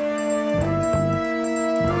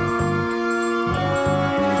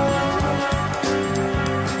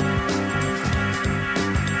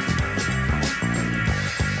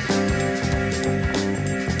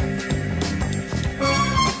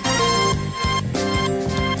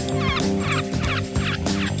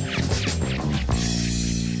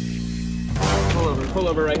 Pull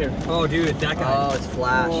over right here. Oh, dude, that guy. Oh, it's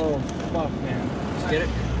Flash. Oh, fuck, man. Just get it.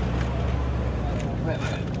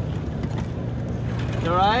 You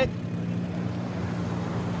alright?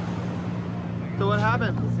 So what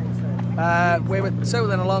happened? We were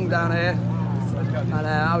tooling along down here, and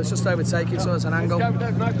I was just overtaking, so it's an angle. And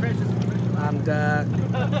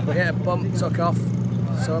we hit a bump, took off.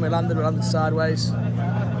 So when we landed sideways.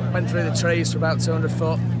 Went through the trees for about 200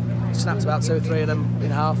 foot. Snapped about 2 or 3 of them in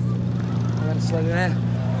half. And then slid in here.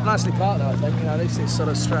 Nicely parked though, I think. You know, at least it's sort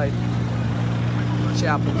of straight. Shit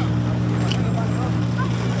happens.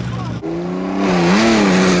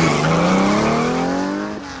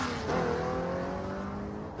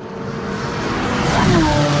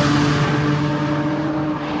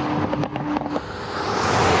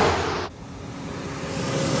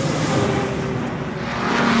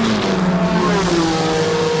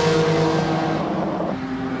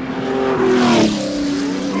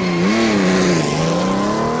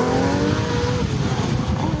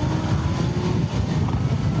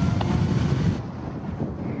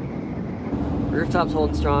 Rooftop's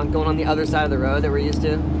holding strong, going on the other side of the road that we're used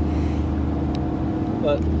to.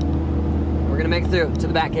 But we're gonna make it through to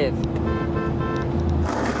the Bat Cave.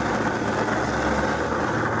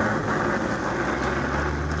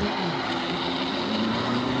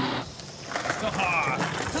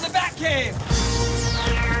 To the Bat Cave!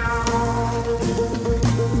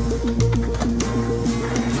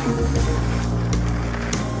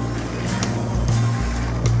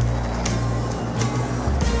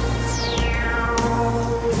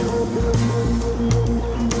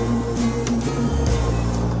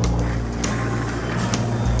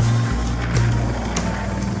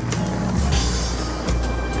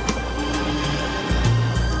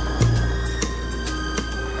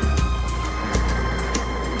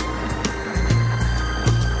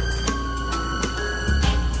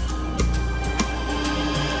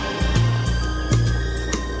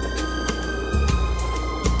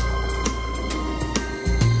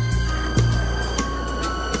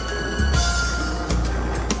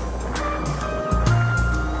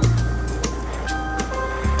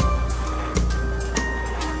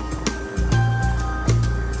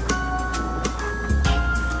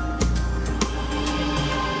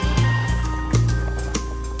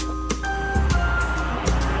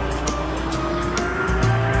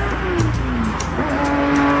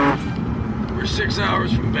 We're 6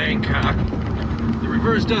 hours from Bangkok. The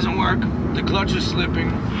reverse doesn't work. The clutch is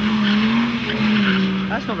slipping.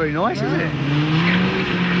 That's not very nice, is it?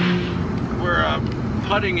 We're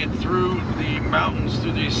putting it through the mountains,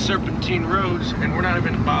 through these serpentine roads, and we're not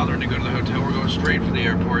even bothering to go to the hotel. We're going straight for the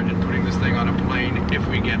airport and putting this thing on a plane if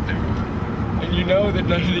we get there. And you know that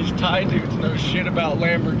none of these Thai dudes know shit about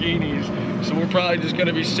Lamborghinis, so we're probably just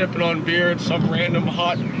gonna be sipping on beer at some random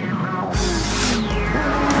hut.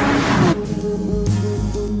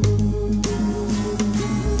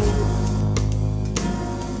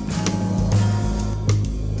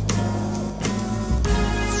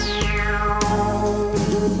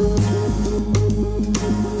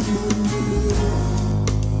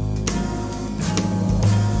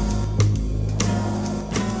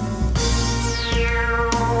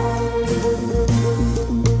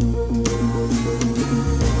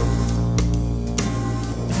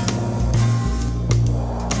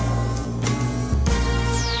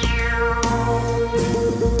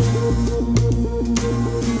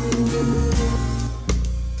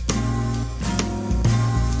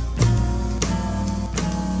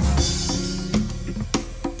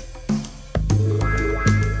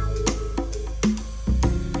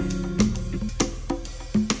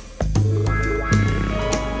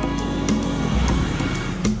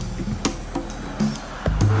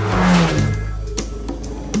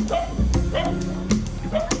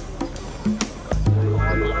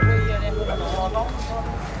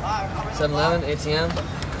 7-Eleven, ATM.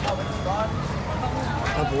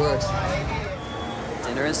 Hope it works.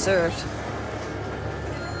 Dinner is served.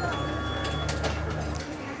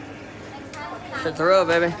 Hit the road,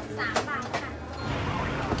 baby.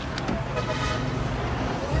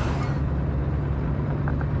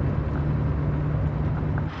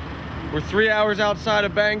 We're 3 hours outside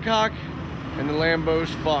of Bangkok, and the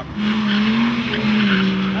Lambo's fucked.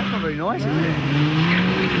 That's not very nice, is it?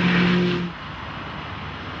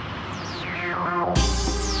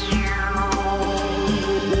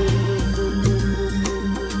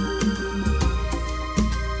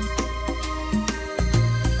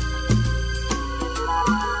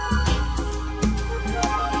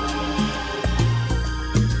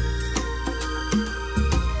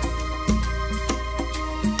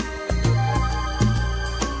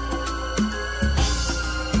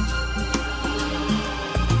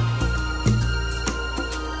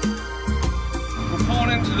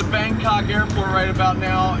 Bangkok airport right about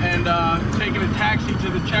now and taking a taxi to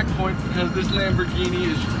the checkpoint because this Lamborghini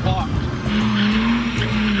is fucked.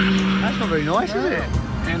 That's not very nice, is it?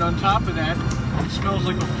 And on top of that, it smells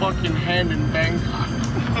like a fucking hen in Bangkok.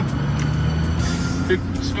 It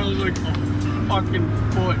smells like a fucking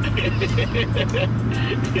foot.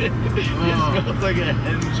 It smells like a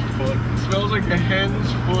hen's foot. It smells like a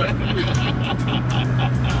hen's foot.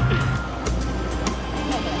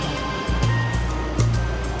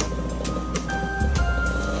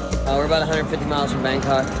 We're about 150 miles from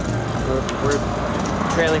Bangkok. We're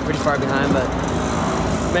trailing pretty far behind, but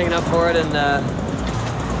making up for it and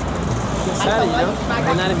excited, you know?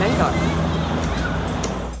 One night in Bangkok.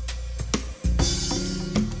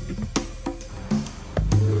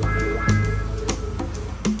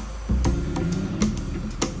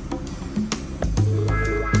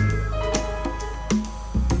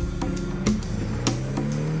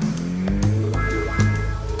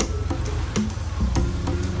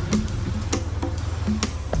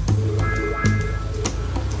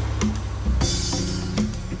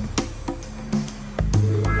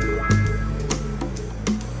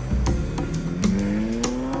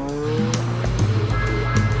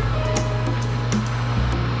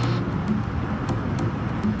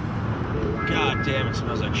 Damn, it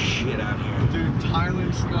smells like shit out here. Dude,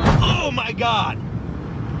 Thailand smells. Oh my god!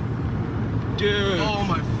 Dude. Oh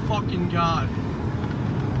my fucking god.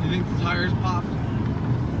 You think the tires popped?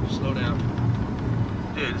 Slow down.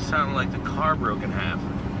 Dude, it sounded like the car broke in half.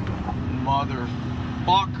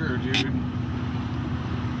 Motherfucker, dude.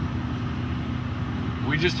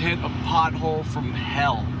 We just hit a pothole from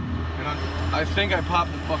hell. And I think I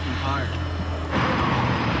popped the fucking tire.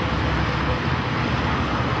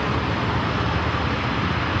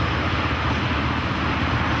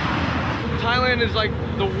 Thailand is like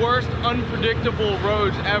the worst unpredictable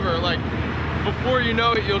roads ever. Like, before you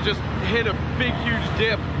know it, you'll just hit a big, huge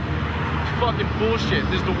dip. It's fucking bullshit.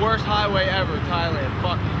 This is the worst highway ever, Thailand.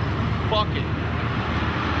 Fuck it. Fuck it.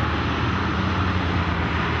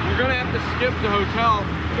 We're gonna have to skip the hotel,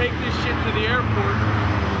 take this shit to the airport,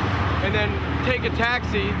 and then take a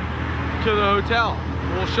taxi to the hotel.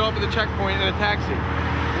 We'll show up at the checkpoint in a taxi.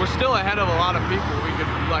 We're still ahead of a lot of people. We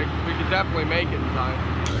could definitely make it in time.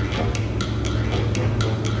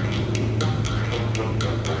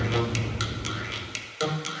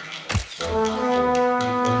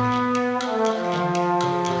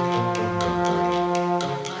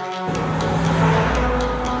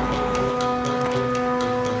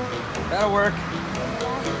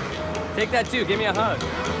 Take that too. Give me a hug.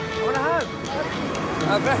 I want a hug.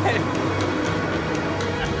 All right.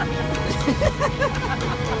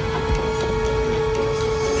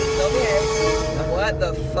 What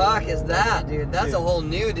the fuck is that, dude? That's a whole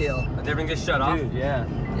new deal. Everything just shut off? Dude, yeah.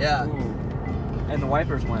 Yeah. Ooh. And the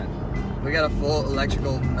wipers went. We got a full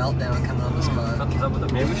electrical meltdown coming on this car. Something's up with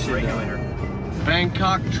the regulator.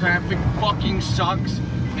 Bangkok traffic fucking sucks,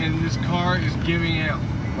 and this car is giving out.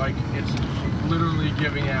 Like, it's literally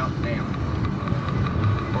giving out now.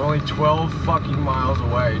 We're only 12 fucking miles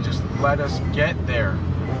away. Just let us get there.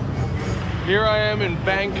 Here I am in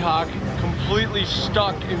Bangkok, completely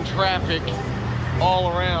stuck in traffic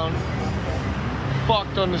all around.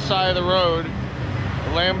 Fucked on the side of the road.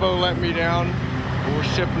 The Lambo let me down. We're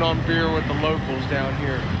sipping on beer with the locals down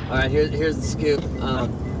here. All right, here's the scoop.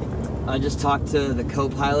 I just talked to the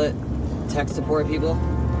co-pilot tech support people,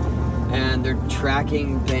 and they're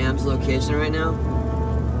tracking Bam's location right now,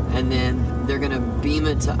 and then they're gonna beam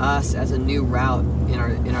it to us as a new route in our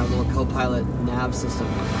little co-pilot nav system.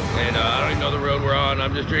 And I don't even know the road we're on.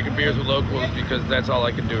 I'm just drinking beers with locals because that's all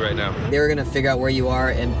I can do right now. They were gonna figure out where you are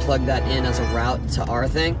and plug that in as a route to our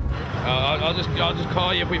thing. I'll just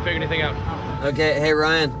call you if we figure anything out. Okay, hey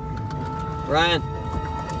Ryan,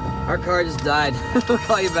 our car just died. We'll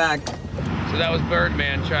call you back. So that was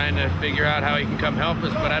Birdman trying to figure out how he can come help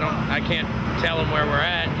us, but I can't tell him where we're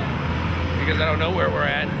at because I don't know where we're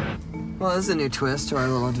at. Well, this is a new twist to our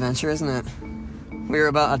little adventure, isn't it? We were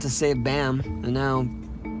about to save Bam, and now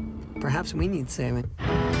perhaps we need saving.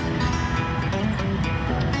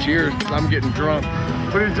 Cheers, I'm getting drunk.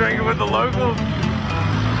 What are you drinking with the locals?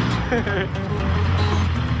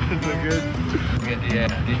 Is it good?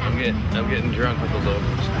 I'm getting drunk with the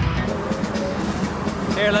locals.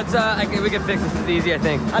 Here, let's, we can fix this. It's easy, I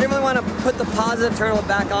think. I didn't really want to put the positive turtle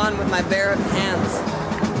back on with my bare hands.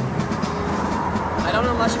 I don't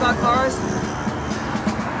know much about cars,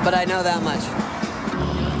 but I know that much.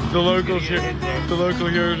 The locals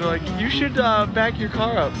here are like, you should back your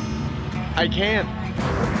car up. I can't.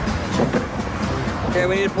 Okay,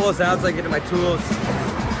 we need to pull this out so I can get to my tools.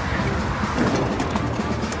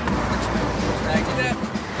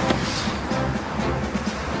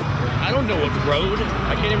 I don't know what road.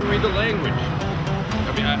 I can't even read the language.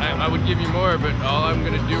 I mean, I would give you more, but all I'm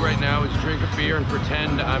gonna do right now is drink a beer and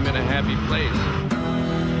pretend I'm in a happy place.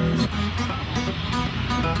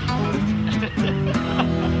 You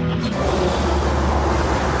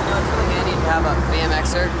know, it's really handy to have a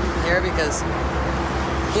BMXer here because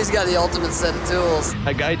he's got the ultimate set of tools.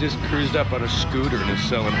 A guy just cruised up on a scooter and is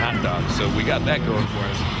selling hot dogs, so we got that going for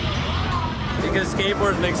us. Because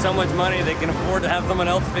skateboarders make so much money, they can afford to have someone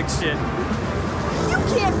else fix shit. You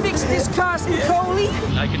can't fix this car, Coley.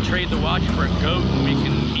 I can trade the watch for a goat and we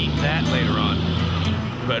can eat that later on.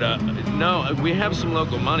 But no, we have some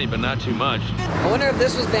local money, but not too much. I wonder if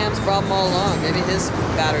this was Bam's problem all along. Maybe his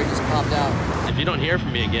battery just popped out. If you don't hear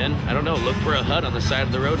from me again, I don't know, look for a hut on the side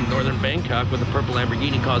of the road in northern Bangkok with a purple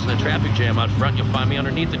Lamborghini causing a traffic jam out front. You'll find me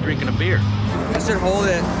underneath it drinking a beer. I should hold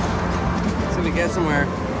it so we get somewhere.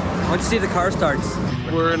 Why don't you see if the car starts?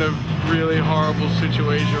 We're in a really horrible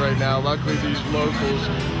situation right now. Luckily, these locals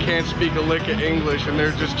can't speak a lick of English, and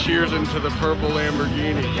they're just cheersing to the purple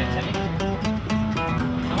Lamborghini.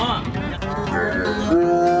 Come on. All right.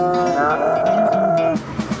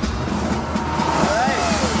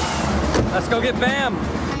 Let's go get Bam.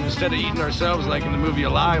 Instead of eating ourselves like in the movie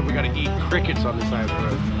Alive, we gotta eat crickets on the side of the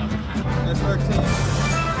road. That's our team.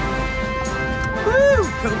 Woo!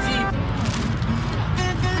 Go deep.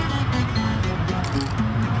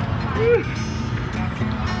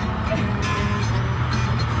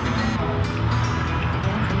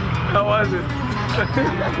 How was it?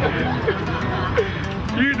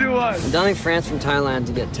 You do what? I'm down in France from Thailand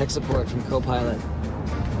to get tech support from co-pilot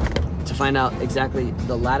to find out exactly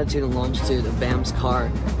the latitude and longitude of Bam's car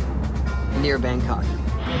near Bangkok.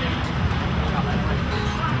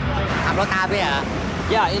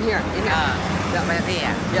 Yeah, in here. Yeah.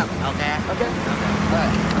 Okay. Okay. All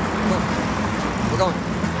right. Cool. We're going.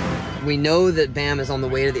 We know that Bam is on the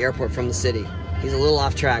way to the airport from the city. He's a little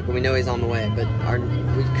off track, but we know he's on the way. But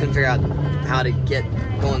we couldn't figure out how to get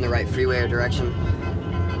going the right freeway or direction.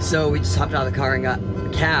 So we just hopped out of the car and got a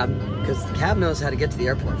cab, because the cab knows how to get to the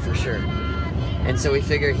airport for sure. And so we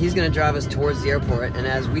figured he's gonna drive us towards the airport, and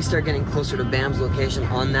as we start getting closer to Bam's location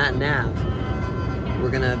on that nav, we're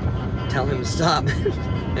gonna tell him to stop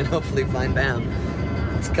and hopefully find Bam.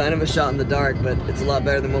 It's kind of a shot in the dark, but it's a lot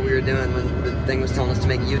better than what we were doing when the thing was telling us to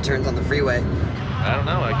make U-turns on the freeway. I don't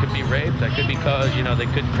know, I could be raped, I could be called, you know, they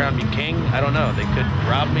could crown me king, I don't know, they could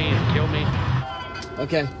rob me and kill me.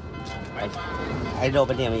 Okay. I know,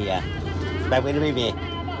 but yeah, but we don't be.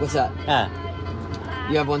 What's that?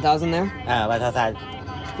 You have 1,000 there? 1,000.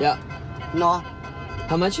 Yeah. No.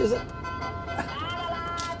 How much is it?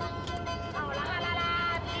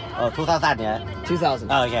 2,000 yeah.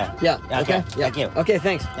 2,000. Oh, yeah. Yeah. Okay. Yeah. Thank you. Okay,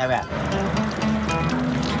 thanks. Yeah.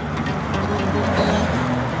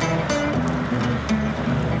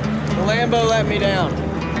 The Lambo let me down.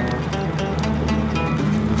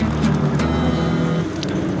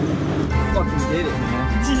 Fucking did it,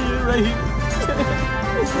 man. Yeah, right.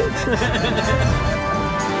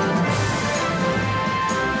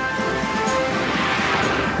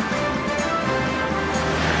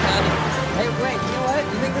 Hey, wait, you know what?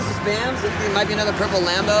 You think this is Bam's? It might be another purple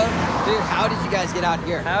Lambo? Dude, how did you guys get out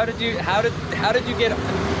here? How did you get,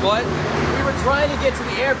 what? We were trying to get to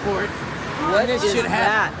the airport. What this is should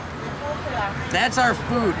happen. That's our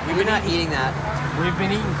food. We're not eating that. We've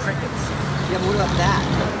been eating crickets. Yeah, but what about that?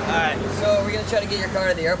 Alright. So are we gonna try to get your car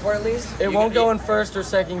to the airport at least? It won't go in first or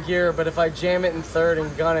second gear, but if I jam it in third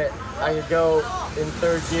and gun it, I could go in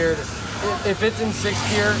third gear. If it's in sixth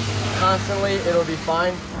gear constantly, it'll be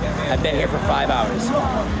fine. I've been here for 5 hours.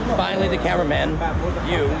 Finally, the cameraman,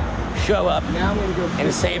 you, show up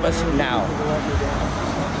and save us now.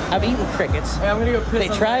 I've eaten crickets. Hey, I'm gonna go piss They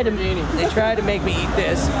tried to make me eat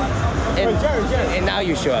this, and now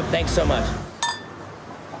you show up. Thanks so much.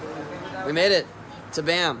 We made it to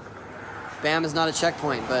Bam. Bam is not a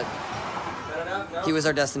checkpoint, but he was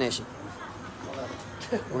our destination.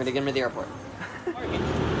 We're gonna get him to the airport.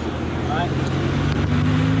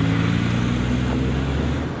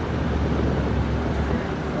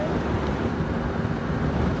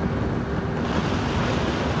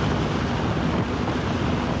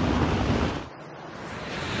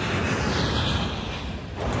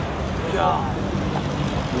 God.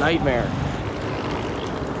 Nightmare.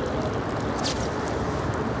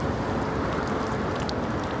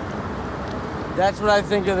 That's what I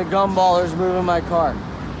think of the gumballers moving my car.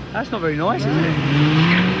 That's not very nice, is it?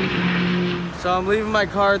 So I'm leaving my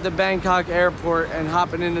car at the Bangkok airport and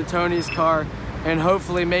hopping into Tony's car and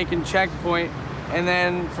hopefully making checkpoint. And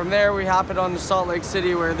then from there we hop it on to Salt Lake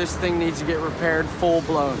City where this thing needs to get repaired full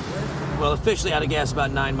blown. Well, officially out of gas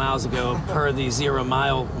about 9 miles ago, per the 0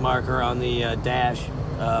 mile marker on the dash.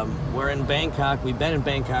 We're in Bangkok. We've been in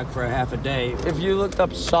Bangkok for a half a day. If you looked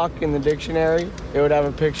up suck in the dictionary, it would have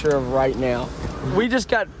a picture of right now. We just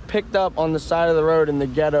got picked up on the side of the road in the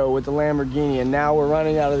ghetto with the Lamborghini, and now we're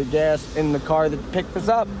running out of the gas in the car that picked us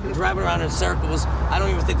up. Driving around in circles. I don't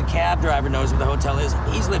even think the cab driver knows where the hotel is.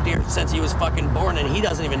 He's lived here since he was fucking born, and he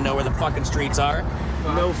doesn't even know where the fucking streets are.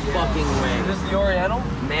 No fucking way. Is this the Oriental?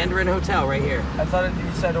 Mandarin Hotel right here. I thought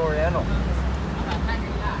you said Oriental.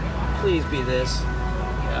 Please be this.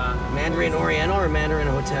 Mandarin Oriental or Mandarin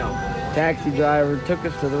Hotel? Taxi driver took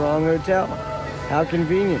us to the wrong hotel. How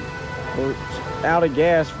convenient. We're out of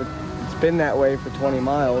gas. It's been that way for 20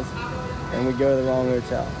 miles, and we go to the wrong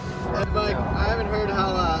hotel. Hey, Mike, I haven't heard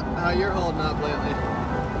how you're holding up lately.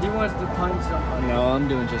 He wants to punch somebody. No, I'm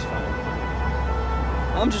doing just fine.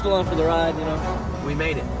 I'm just along for the ride, you know. We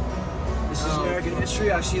made it. This is American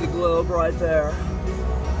history. I see the globe right there.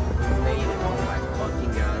 We made it. Oh my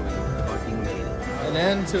fucking god, we fucking made it. An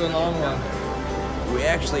end to a long one. We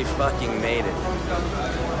actually fucking made it.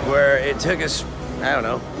 Where it took us, I don't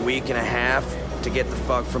know, a week and a half to get the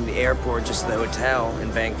fuck from the airport just to the hotel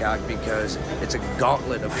in Bangkok because it's a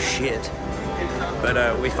gauntlet of shit.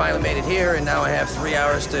 But we finally made it here, and now I have 3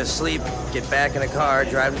 hours to sleep, get back in a car,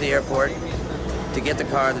 drive to the airport, to get the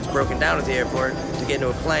car that's broken down at the airport, to get into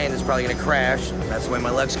a plane that's probably gonna crash, that's the way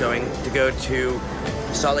my leg's going, to go to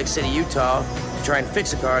Salt Lake City, Utah, to try and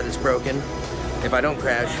fix a car that's broken, if I don't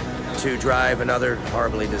crash, to drive another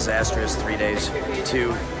horribly disastrous 3 days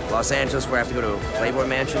to Los Angeles, where I have to go to a Playboy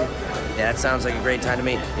mansion. Yeah, that sounds like a great time to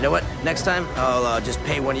me. You know what? Next time, I'll just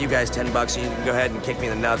pay one of you guys $10 and you can go ahead and kick me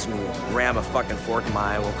in the nuts and ram a fucking fork in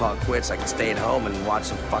my eye. We'll call it quits. I can stay at home and watch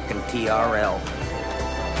some fucking TRL.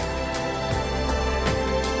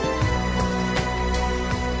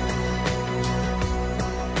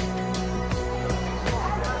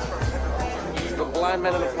 Blind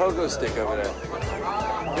man on a pogo stick over there.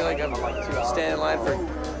 I feel like I'm standing in line for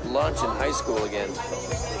lunch in high school again.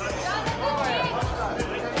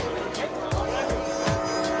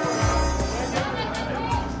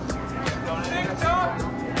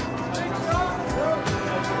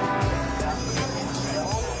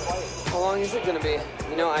 How long is it gonna be?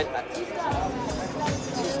 You know, 2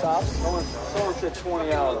 stops? Someone said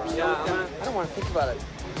 20 hours. Yeah, I don't want to think about it.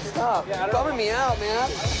 Stop. You're bumming me out, man.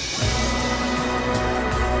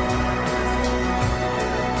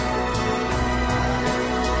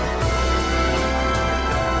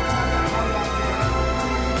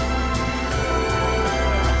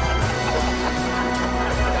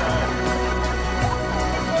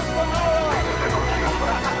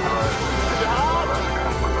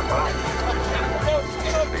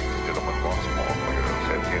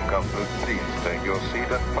 in your seat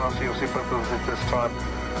and fasten your seatbelt at this time.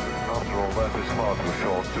 After all, that is far too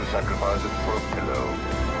short to sacrifice it for a pillow,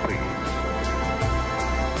 please.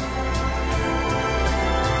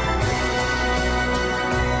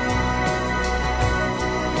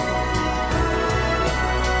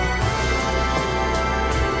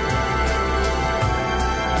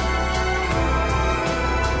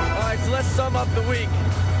 Sum up the week.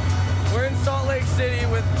 We're in Salt Lake City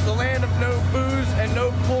with the land of no booze and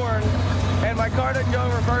no porn, and my car doesn't go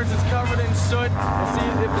in reverse. It's covered in soot. We'll see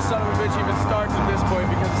if the son of a bitch even starts at this point,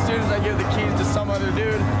 because as soon as I give the keys to some other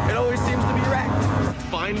dude, it always seems to be wrecked.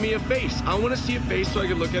 Find me a face. I want to see a face so I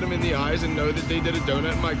can look at them in the eyes and know that they did a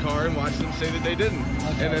donut in my car and watch them say that they didn't.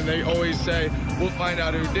 Okay. And then they always say, we'll find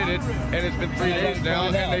out who did it, and it's been 3 days now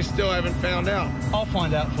and they still haven't found out. I'll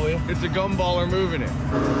find out for you. It's a gumballer moving it.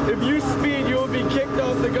 If you speed, you will be kicked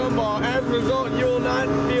off the gumball. As a result, you will not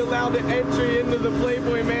be allowed to entry into the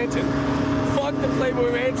Playboy Mansion. Fuck the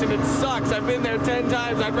Playboy Mansion, it sucks. I've been there 10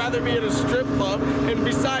 times. I'd rather be at a strip club, and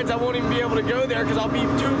besides, I won't even be able to go there because I'll be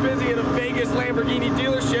too busy at a Vegas Lamborghini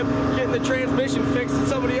dealership getting the transmission fixed and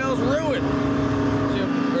somebody else ruined.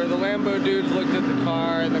 Where the Lambo dudes looked at the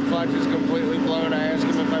car and the clutch is completely blown. I asked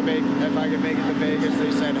them if I could make it to Vegas.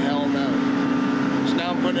 They said hell no. So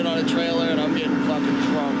now I'm putting it on a trailer and I'm getting fucking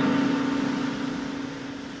drunk.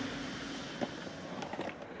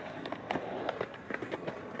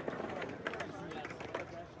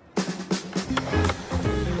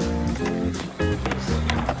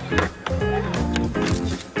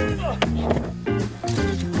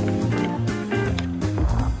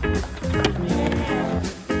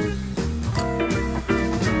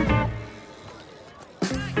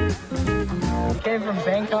 Came from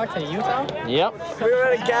Bangkok to Utah? Yep. We were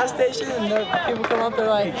at a gas station and the people come up, they're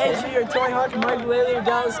like, hey, so you're Tony Hawk and Mike lately were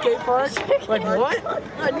down at the skate park? Like, what?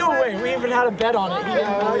 Like, no way, we even had a bet on it. He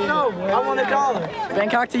didn't believe it. I won $1.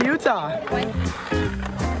 Bangkok to Utah.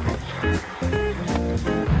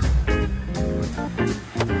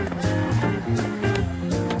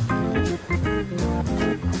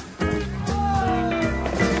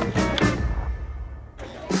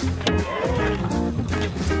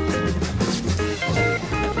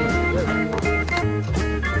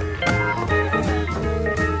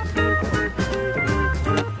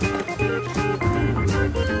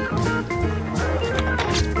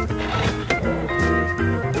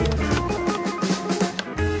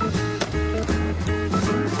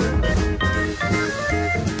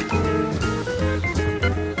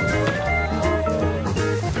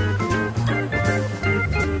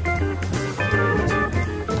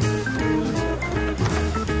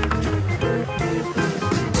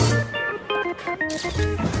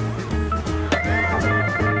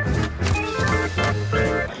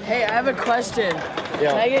 Hey, I have a question.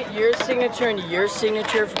 Yeah. Can I get your signature and your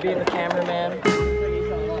signature for being the cameraman?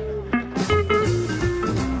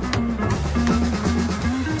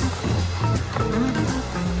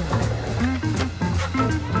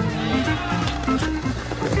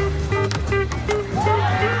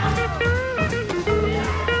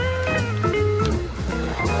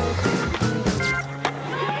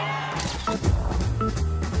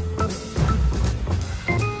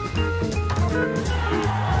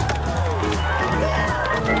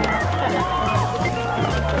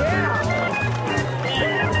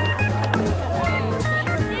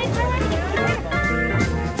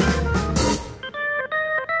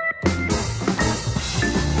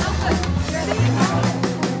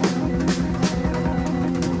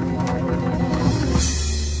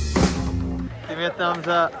 Give me a thumbs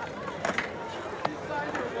up.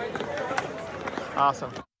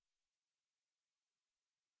 Awesome.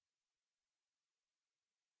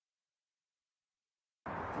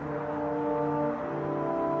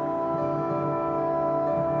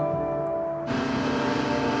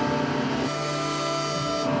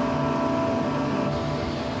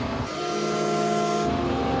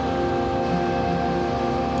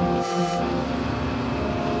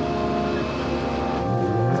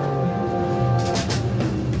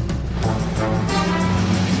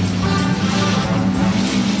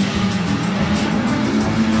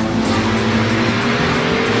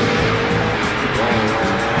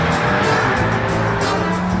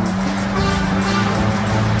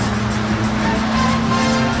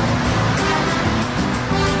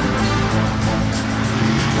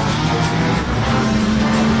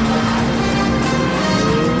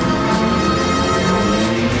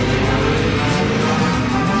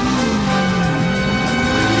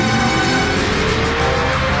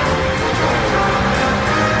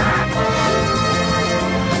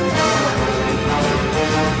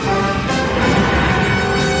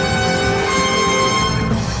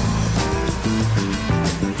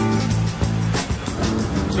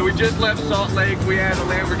 just left Salt Lake. We had a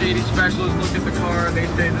Lamborghini specialist look at the car, and they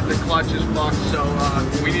say that the clutch is fucked, so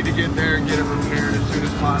we need to get there and get it repaired as soon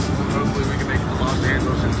as possible. Hopefully we can make it to Los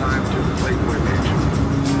Angeles in time to the Playboy Mansion.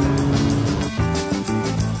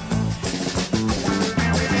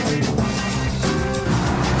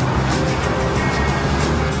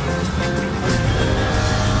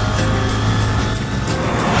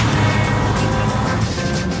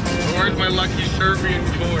 Where's my lucky Serbian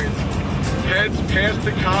coin? Heads past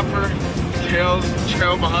the copper, tails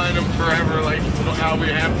trail behind them forever, like how we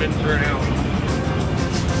have been for now.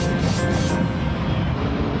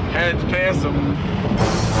 Heads past them.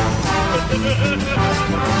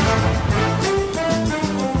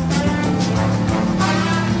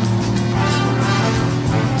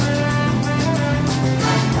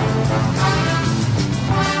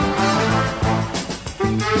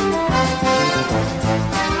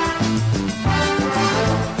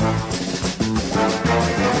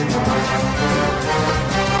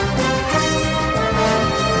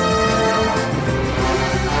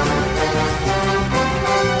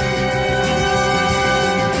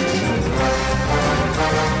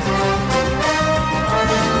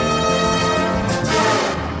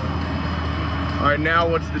 All right, now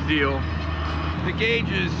what's the deal? The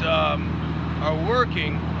gauges are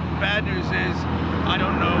working. Bad news is I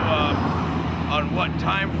don't know on what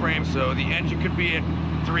time frame, so the engine could be at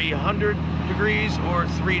 300 degrees or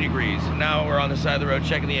 3 degrees. Now we're on the side of the road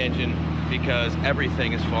checking the engine because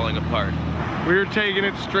everything is falling apart. We're taking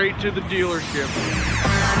it straight to the dealership.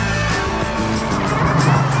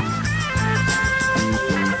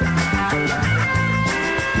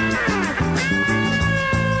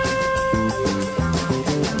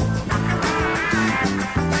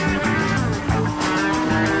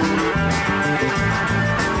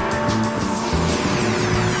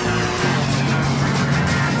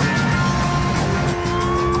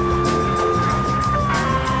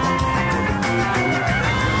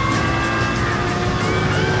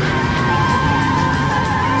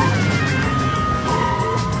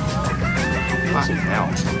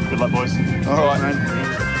 Good luck, boys. All right, man.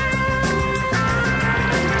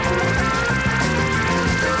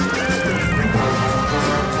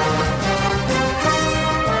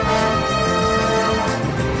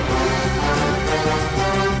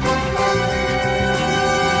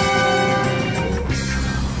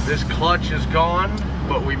 This clutch is gone,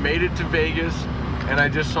 but we made it to Vegas, and I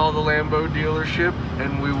just saw the Lambo dealership,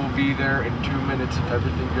 and we will be there in 2 minutes if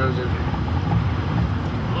everything goes okay.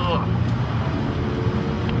 Ugh.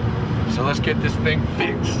 So let's get this thing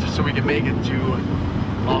fixed so we can make it to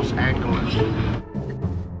Los Angeles.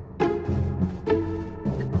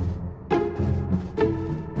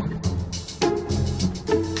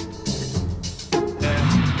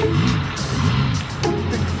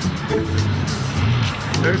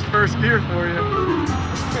 There's first gear for you.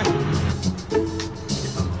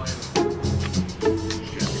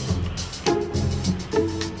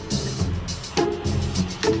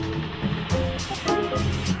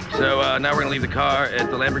 So now we're gonna leave the car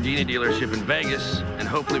at the Lamborghini dealership in Vegas, and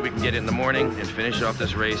hopefully we can get it in the morning and finish off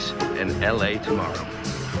this race in LA tomorrow.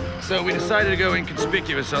 So we decided to go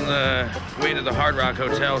inconspicuous on the way to the Hard Rock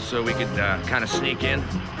Hotel so we could kind of sneak in.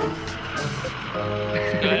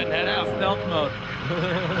 Let's go ahead and head out. Stealth mode.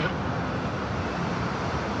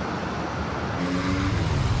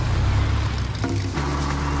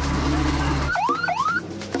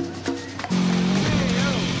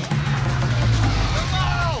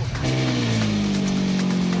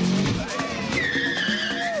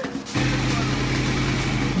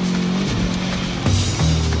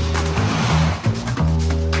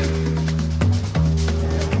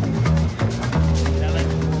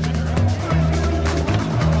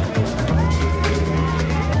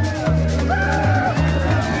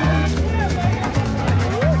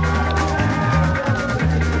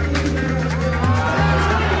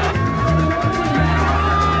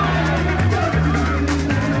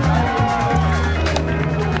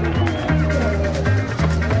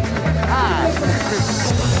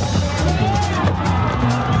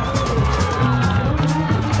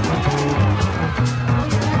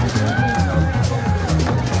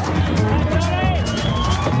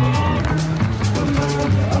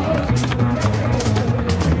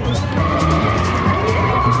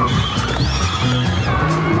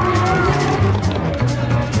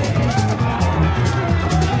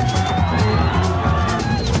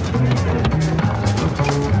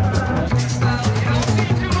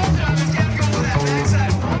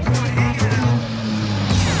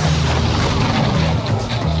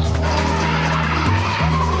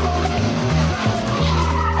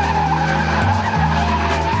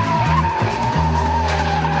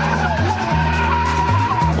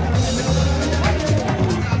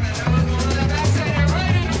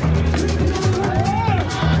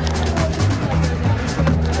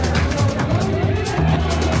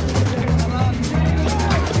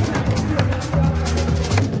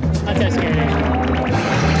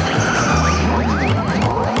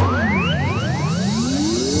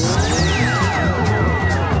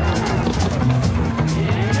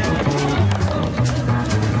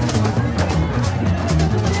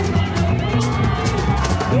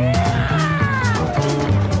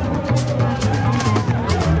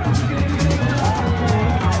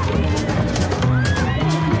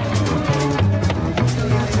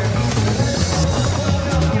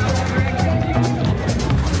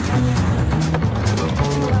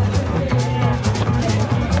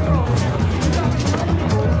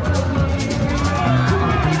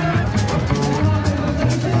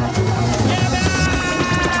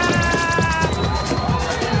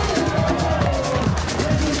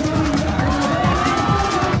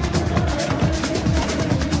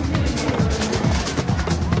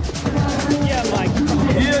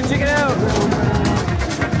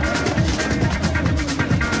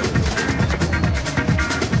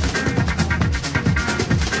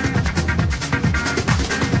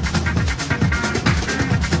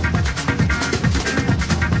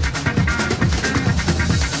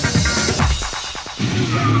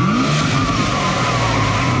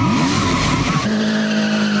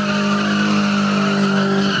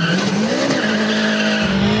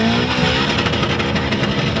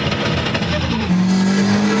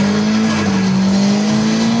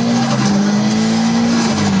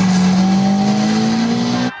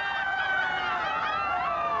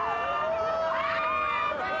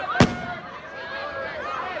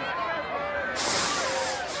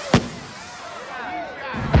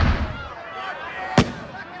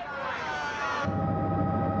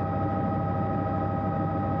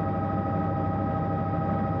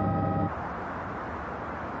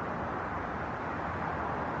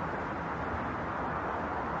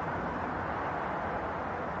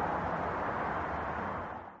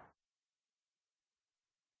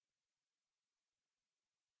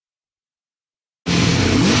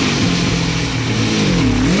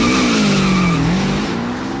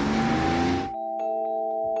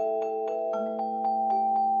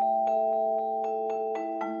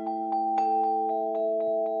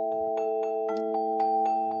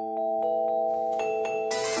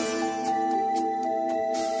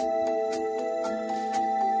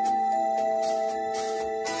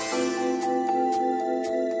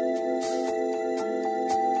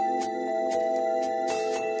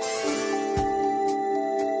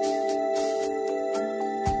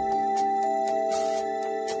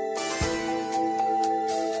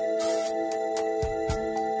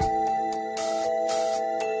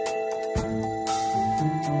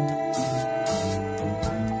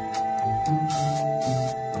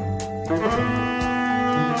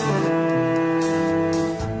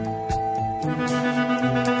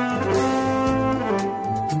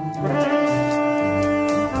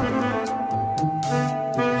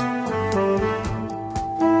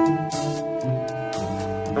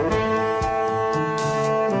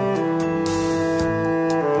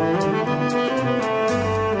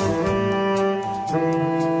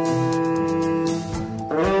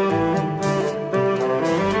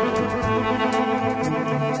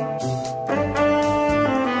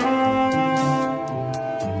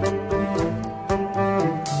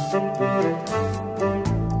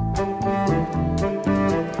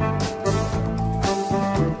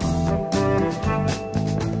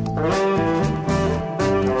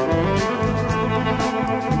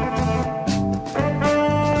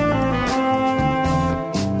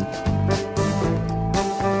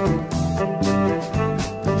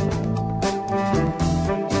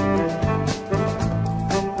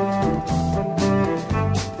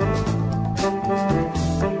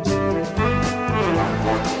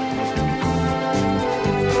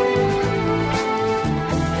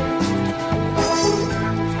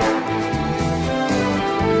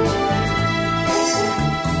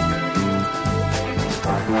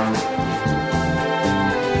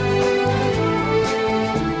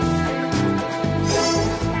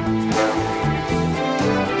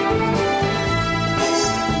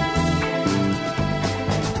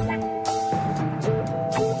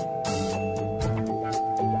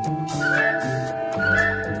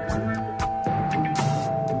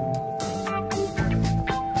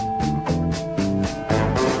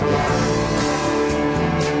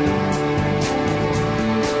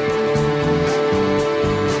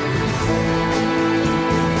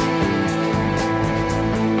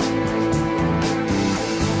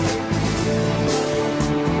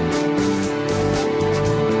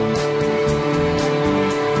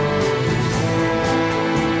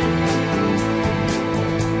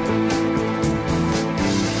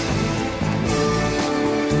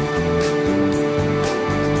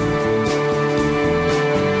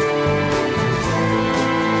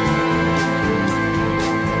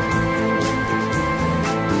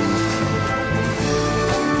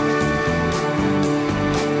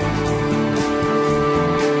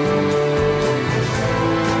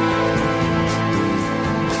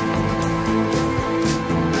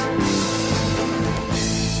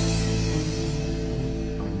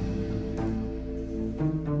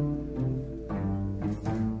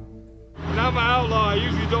 I'm an outlaw. I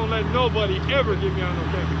usually don't let nobody ever get me on no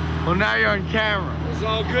camera. Well, now you're on camera. It's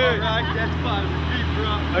all good. All right, that's fine.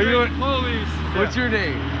 Are you in police? What's your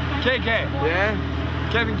name? KK. Yeah?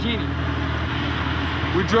 Kevin Keeney.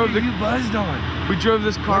 We drove you buzzed on? We drove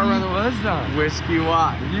this car around the buzzed on. Whiskey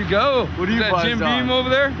Watt. You go. What are you buzzed Jim on? Beam over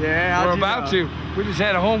there? Yeah, we're about to. We just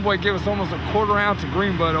had a homeboy give us almost a quarter ounce of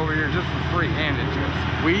green bud over here just for free, handed to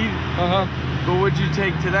us. Weed? Uh-huh. But what'd you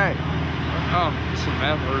take today? Some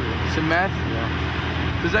meth earlier. Some meth?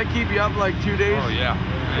 Yeah. Does that keep you up like 2 days? Oh, yeah.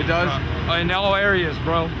 It does? In all areas,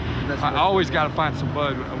 bro. I always got to find some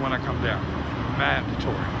bud when I come down.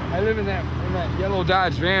 Mandatory. I live in that yellow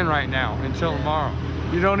Dodge van right now until tomorrow.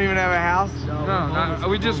 You don't even have a house? No,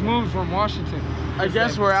 we just moved from Washington. I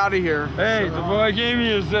guess we're out of here. Hey, the boy gave me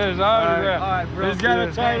his autograph. All right, bro. He's got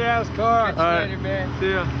a tight ass car. All right, man.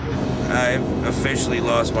 See ya. I've officially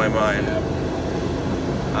lost my mind.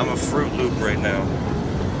 I'm a Fruit Loop right now.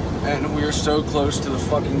 And we're so close to the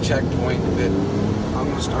fucking checkpoint that I'm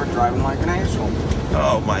gonna start driving like an asshole.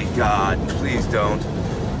 Oh my God, please don't.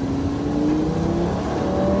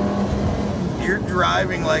 You're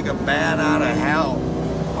driving like a bat out of hell.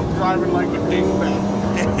 I'm driving like a dingbat.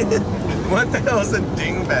 What the hell is a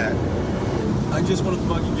dingbat? I just want to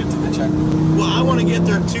fucking get to the checkpoint. Well, I want to get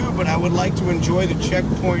there too, but I would like to enjoy the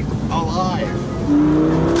checkpoint alive.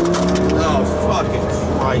 Oh, fucking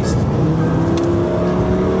Christ.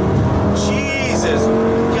 Jesus.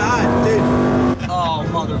 God, dude. Oh,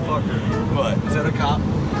 motherfucker. What? Is that a cop?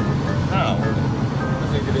 No. I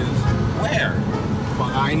think it is. Where?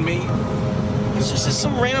 Behind me. It's just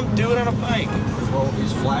some random dude on a bike. Well,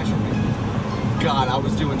 he's flashing me. God, I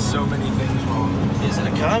was doing so many things wrong. Is it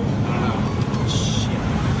a cop? I don't know. Shit.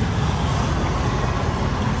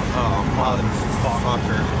 Oh,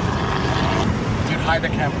 motherfucker. Dude, hide the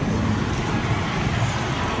camera.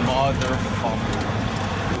 Motherfucker.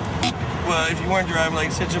 Well, if you weren't driving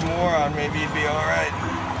like such a moron, maybe you'd be alright.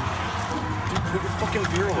 Dude, put your fucking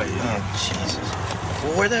beer away. Oh, Jesus.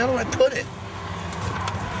 Well, where the hell do I put it?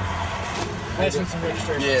 License and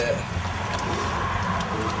registration. Yeah.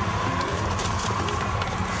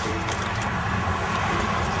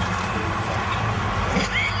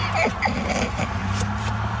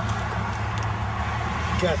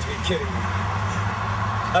 got to be kidding me.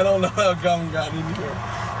 I don't know how gum got in here.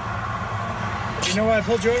 Do you know why I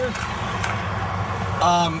pulled you over?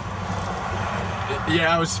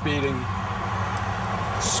 Yeah, I was speeding.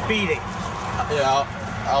 Speeding? Yeah,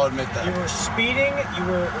 I'll admit that. You were speeding, you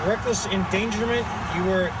were reckless endangerment, you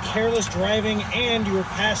were careless driving, and you were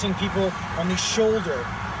passing people on the shoulder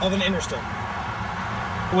of an interstate.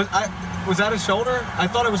 Was that a shoulder? I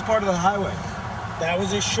thought it was part of the highway. That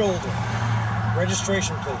was a shoulder.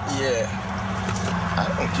 Registration plate. Yeah.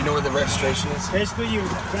 Do you know where the registration is? Basically, you've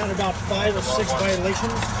got about 5 or 6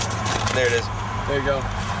 violations. There it is. There you go.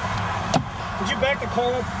 Could you back the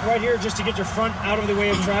car up right here just to get your front out of the way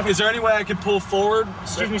of traffic? Is there any way I could pull forward?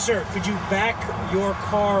 Excuse me, sir. Could you back your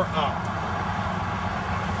car up?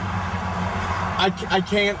 I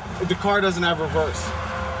can't. The car doesn't have reverse.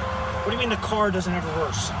 What do you mean the car doesn't have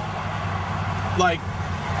reverse? Like,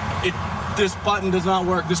 this button does not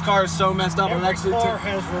work. This car is so messed up. Every car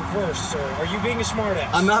has reverse, sir. Are you being a smartass?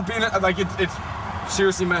 I'm not being like it's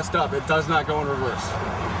seriously messed up. It does not go in reverse.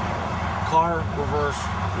 Car reverse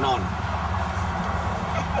none.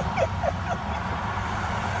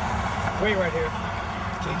 Wait right here.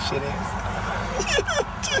 Take shit ass.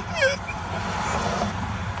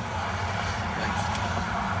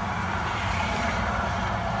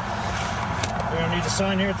 We're gonna need a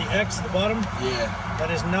sign here at the X at the bottom. Yeah. That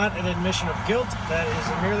is not an admission of guilt. That is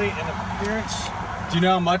merely an appearance. Do you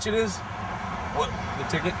know how much it is? What the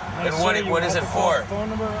ticket? And what is it for? Phone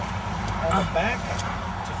number on the back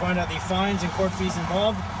to find out the fines and court fees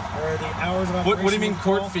involved, or the hours of operation. What do you mean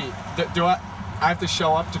court fee? Do I have to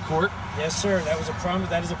show up to court? Yes, sir. That was a promise.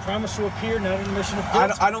 That is a promise to appear, not an admission of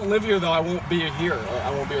guilt. I don't live here though. I won't be here. I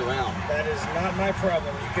won't be around. That is not my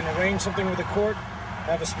problem. You can arrange something with the court,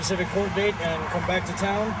 have a specific court date, and come back to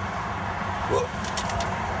town.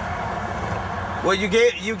 Well, you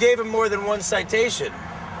gave him more than one citation.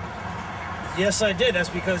 Yes, I did. That's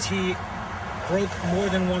because he broke more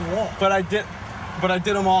than one law. But I did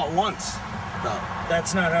them all at once. No,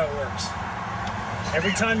 that's not how it works.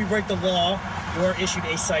 Every time you break the law, you are issued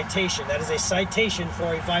a citation. That is a citation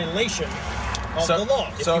for a violation of the law.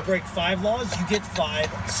 If you break 5 laws, you get 5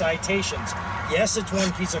 citations. Yes, it's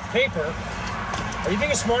one piece of paper. Are you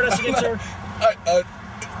being a smartass again, sir?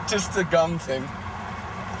 Just the gum thing.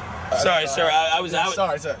 Sorry, sir.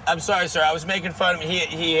 Sorry, sir. I'm sorry, sir. I was making fun of him.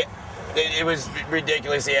 It was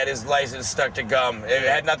ridiculous. He had his license stuck to gum. It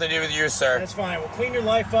had nothing to do with you, sir. That's fine. We'll clean your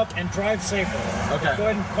life up and drive safer. Okay. Go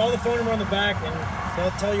ahead and call the phone number on the back, and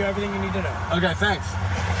they'll tell you everything you need to know. Okay, thanks.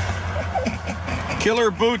 Killer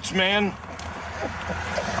boots, man.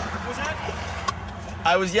 What was that?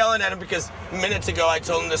 I was yelling at him because minutes ago I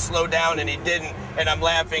told him to slow down and he didn't, and I'm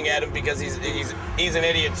laughing at him because he's an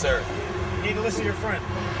idiot, sir. You need to listen to your friend.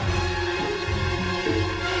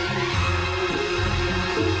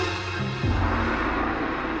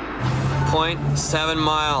 .7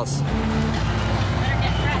 miles.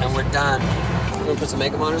 And we're done. You wanna put some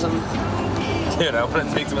makeup on or something? Dude, I want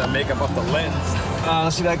to take some of that makeup off the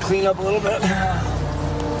lens. Should I clean up a little bit?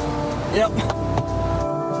 Yep.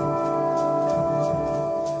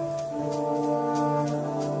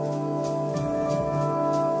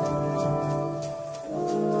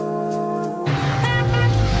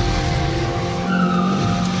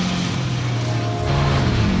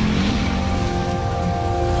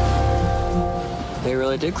 They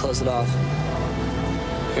really did close it off.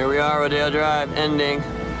 Here we are, Rodeo Drive, ending.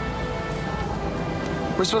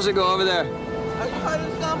 We're supposed to go over there.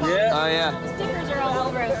 Yeah. Oh, yeah. The stickers are all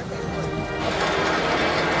over us.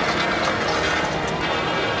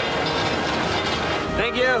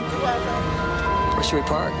 Thank you. Where should we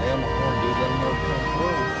park?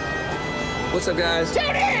 What's up, guys?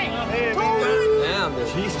 Tony! Damn, dude.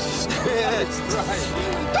 Jesus Christ.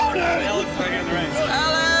 Tony! Alice!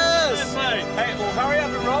 Hey, well, hurry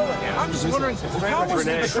up and roll it. I'm just wondering, how was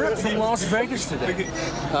the trip from Las Vegas today?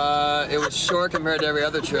 It was short compared to every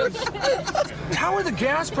other trip. How are the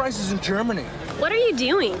gas prices in Germany? What are you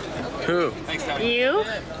doing? Who? You?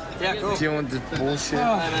 Yeah, cool. Dealing with the bullshit.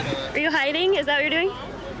 Are you hiding? Is that what you're doing?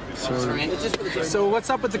 So what's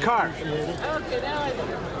up with the car?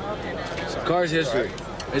 Car's history.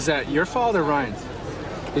 Is that your fault or Ryan's?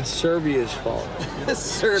 It's Serbia's fault.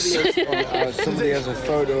 Serbia's fault. Somebody has a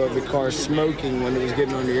photo of the car smoking when it was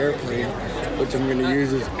getting on the airplane, which I'm going to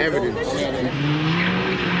use as evidence.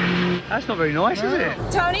 That's not very nice, is it?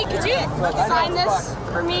 Tony, could you sign this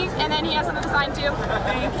for me? And then he has something to sign too.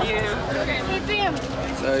 Thank you. Hey, Bam.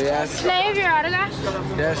 So, yes. Can I have your autograph?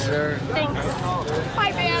 Yes, sir. Thanks.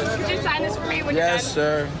 Hi, Bam. Could you sign this for me when Yes,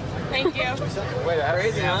 you're done? sir. Thank you. Wait,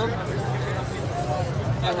 crazy, huh?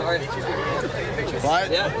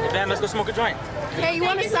 What? Yeah. Hey, Bam, let's go smoke a joint. Hey, you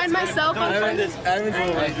want to sign my cell phone?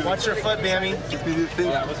 Watch your foot, Bammy.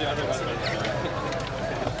 Yeah, what's the other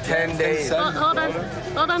one? 10 days. Hold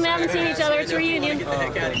on, we haven't seen each other. It's a reunion.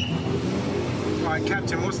 All right,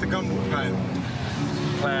 Captain, what's the Gumball plan?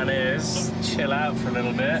 Plan is chill out for a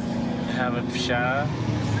little bit, have a shower,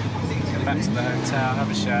 go back to the hotel,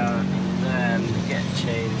 have a shower, then get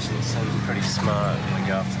changed and something pretty smart and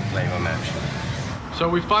go off to the Playboy Mansion. So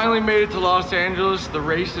we finally made it to Los Angeles. The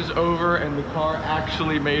race is over and the car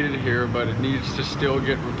actually made it here, but it needs to still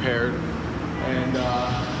get repaired. And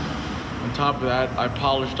on top of that, I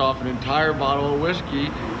polished off an entire bottle of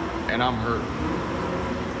whiskey and I'm hurt.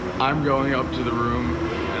 I'm going up to the room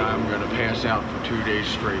and I'm gonna pass out for 2 days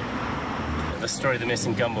straight. The story of the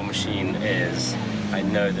missing Gumball machine is, I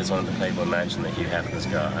know there's one at the Playboy Mansion that Hugh Hefner's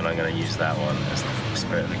got, and I'm going to use that one as the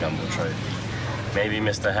Spirit of the Gumball trophy. Maybe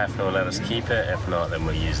Mr. Hefner will let us keep it. If not, then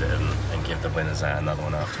we'll use it and give the winners out another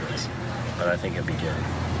one afterwards. But I think it'll be good.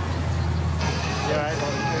 Yeah,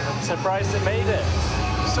 I'm surprised it made it.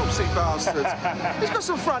 Subsea bastards. He's got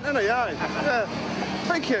some front, hasn't he? Yeah.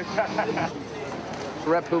 Thank you.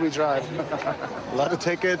 Rep who we drive. A lot of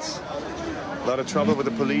tickets, a lot of trouble with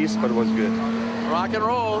the police, but it was good. Rock and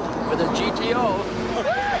roll with a GTO.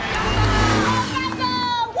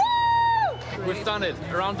 We've done it.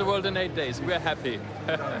 Around the world in 8 days. We're happy.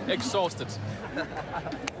 Exhausted.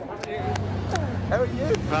 How are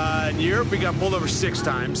you? In Europe, we got pulled over 6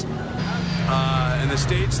 times. In the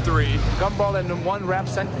States, 3. Gumball in one rap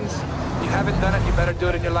sentence. You haven't done it, you better do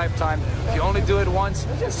it in your lifetime. If you only do it once,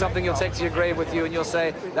 it's something you'll take to your grave with you and you'll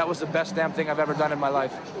say, that was the best damn thing I've ever done in my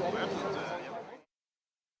life.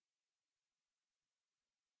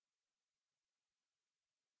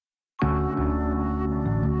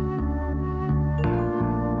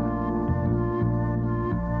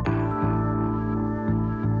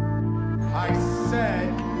 I said,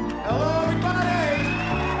 hello everybody!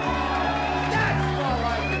 That's more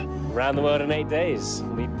like it! Around the world in 8 days.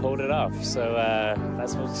 We pulled it off. So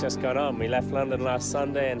that's what's just gone on. We left London last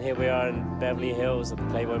Sunday and here we are in Beverly Hills at the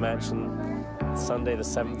Playboy Mansion Sunday the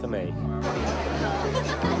 7th of May.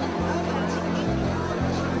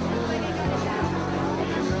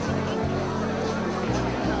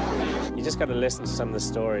 You just got to listen to some of the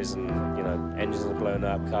stories and, you know, engines are blown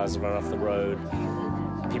up, cars have run off the road,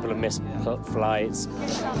 people have missed flights.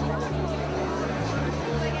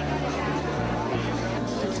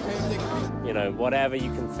 You know, whatever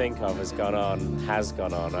you can think of has gone on, has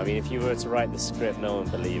gone on. I mean, if you were to write the script, no one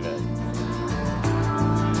would believe it.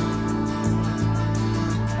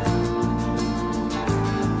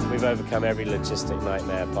 We've overcome every logistic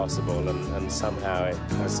nightmare possible, and somehow, as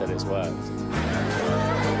I said, it's worked.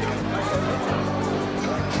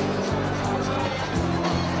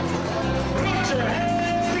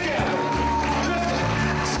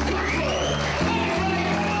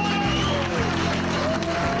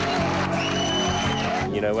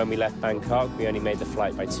 You know, when we left Bangkok, we only made the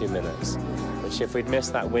flight by 2 minutes, which if we'd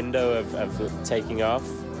missed that window of taking off,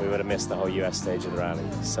 we would have missed the whole US stage of the rally.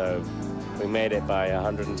 So we made it by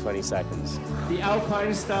 120 seconds. The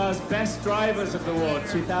Alpine Star's Best Drivers of the Award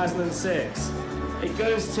 2006. It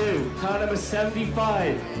goes to car number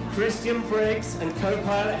 75, Christian Briggs and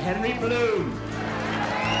co-pilot Henry Bloom.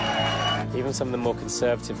 Even some of the more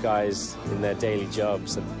conservative guys in their daily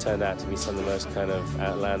jobs have turned out to be some of the most kind of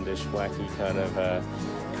outlandish, wacky, kind of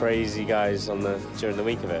crazy guys during the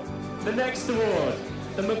week of it. The next award,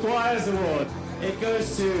 the Maguire's Award. It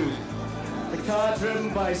goes to the car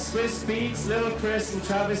driven by Swiss Beats, Lil Chris and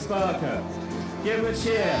Travis Barker. Give them a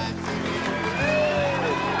cheer.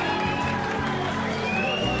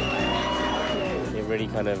 It really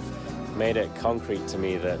kind of made it concrete to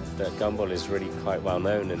me that Gumball is really quite well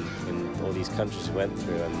known in all these countries we went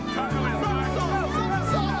through. And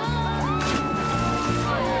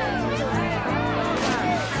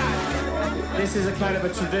this is a kind of a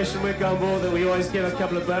tradition with Gumball that we always give a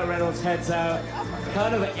couple of Burt Reynolds heads out.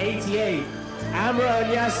 Car number 88, Amra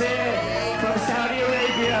and Yasser from Saudi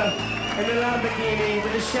Arabia in the Lamborghini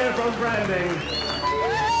with the Chevron branding.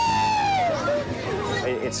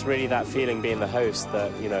 It's really that feeling being the host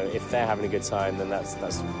that, you know, if they're having a good time, then that's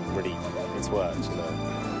really, it's worked, you know.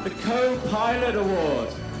 The Co-Pilot Award,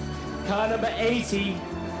 car number 80,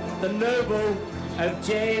 the Noble of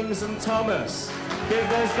James and Thomas. Give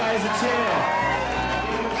those guys a cheer.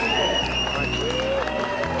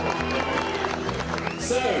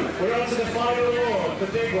 So, we're on to the final award, the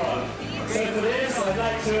big one. So for this, I'd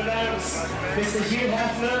like to announce Mr. Hugh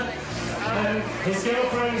Hefner and his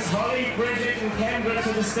girlfriends Holly, Bridget and Kendra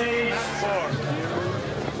to the stage.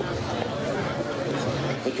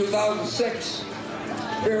 The 2006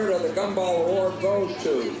 spirit of the Gumball Award goes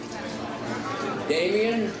to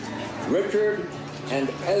Damien, Richard, and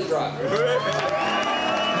Ezra.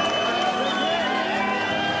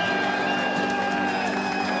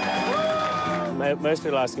 Most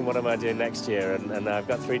people are asking what am I doing next year, and I've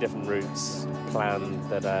got 3 different routes planned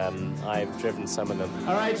that I've driven some of them.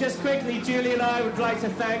 All right, just quickly, Julie and I would like to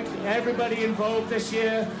thank everybody involved this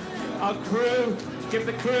year, our crew. Give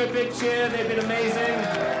the crew a big cheer, they've been amazing.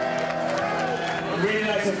 I'd really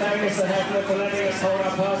like to thank Mr. Hefner for letting us hold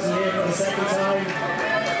our party here for the 2nd time.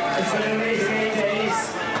 It's been an amazing 8 days,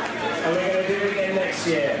 and we're going to do it again next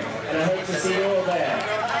year. And I hope to see you all there.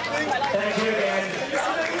 Thank you again.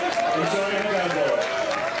 Enjoy the Gumball.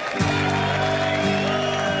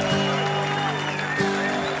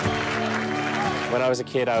 When I was a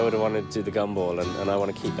kid, I would have wanted to do the Gumball, and I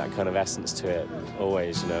want to keep that kind of essence to it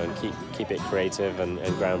always, you know, and keep it creative and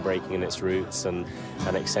groundbreaking in its roots, and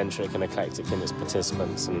eccentric and eclectic in its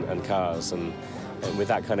participants and cars. And with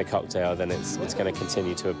that kind of cocktail, then it's going to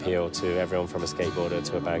continue to appeal to everyone from a skateboarder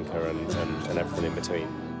to a banker and everything in between.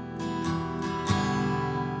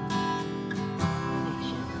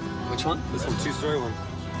 Which one? This one, 2-story one.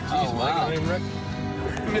 Oh, wow.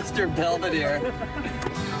 Mr. Belvedere.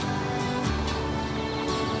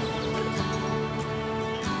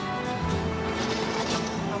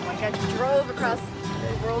 Oh my God, you drove across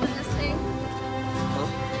the world in this thing?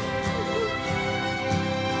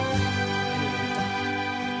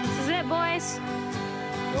 This is it, boys.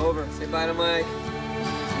 Go over. Say bye to Mike.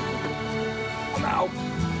 I'm out.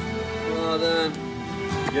 Well done.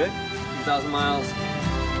 You good? 2,000 miles.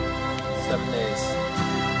 7 days.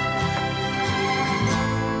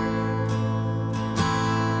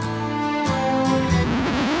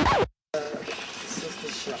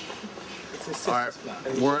 All right,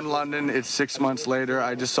 we're in London. It's 6 months later.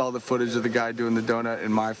 I just saw the footage of the guy doing the donut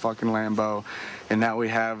in my fucking Lambo, and now we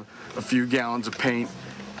have a few gallons of paint,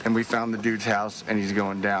 and we found the dude's house, and he's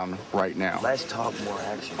going down right now. Less talk, more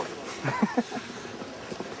action.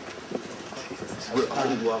 We're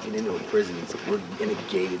already walking into a prison. We're in a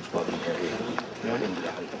gated fucking area. We're gonna get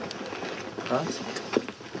out of here. Huh?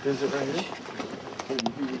 Is it right here?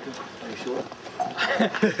 Are you sure?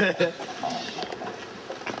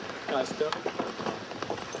 Nice stuff.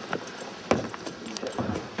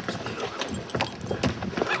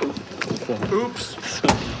 Oops.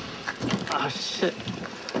 Oh, shit.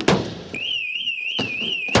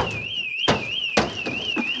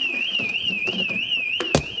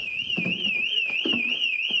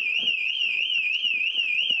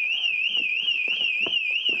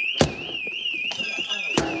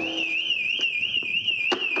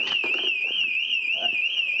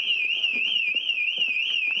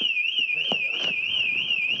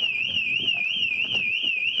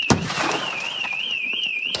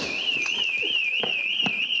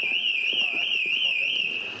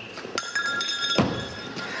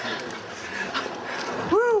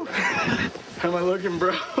 How am I looking,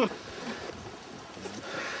 bro?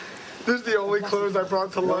 This is the only clothes I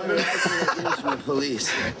brought to London. From the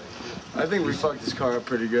police. I think we fucked this car up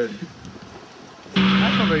pretty good.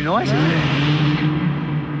 That's not very nice, is it?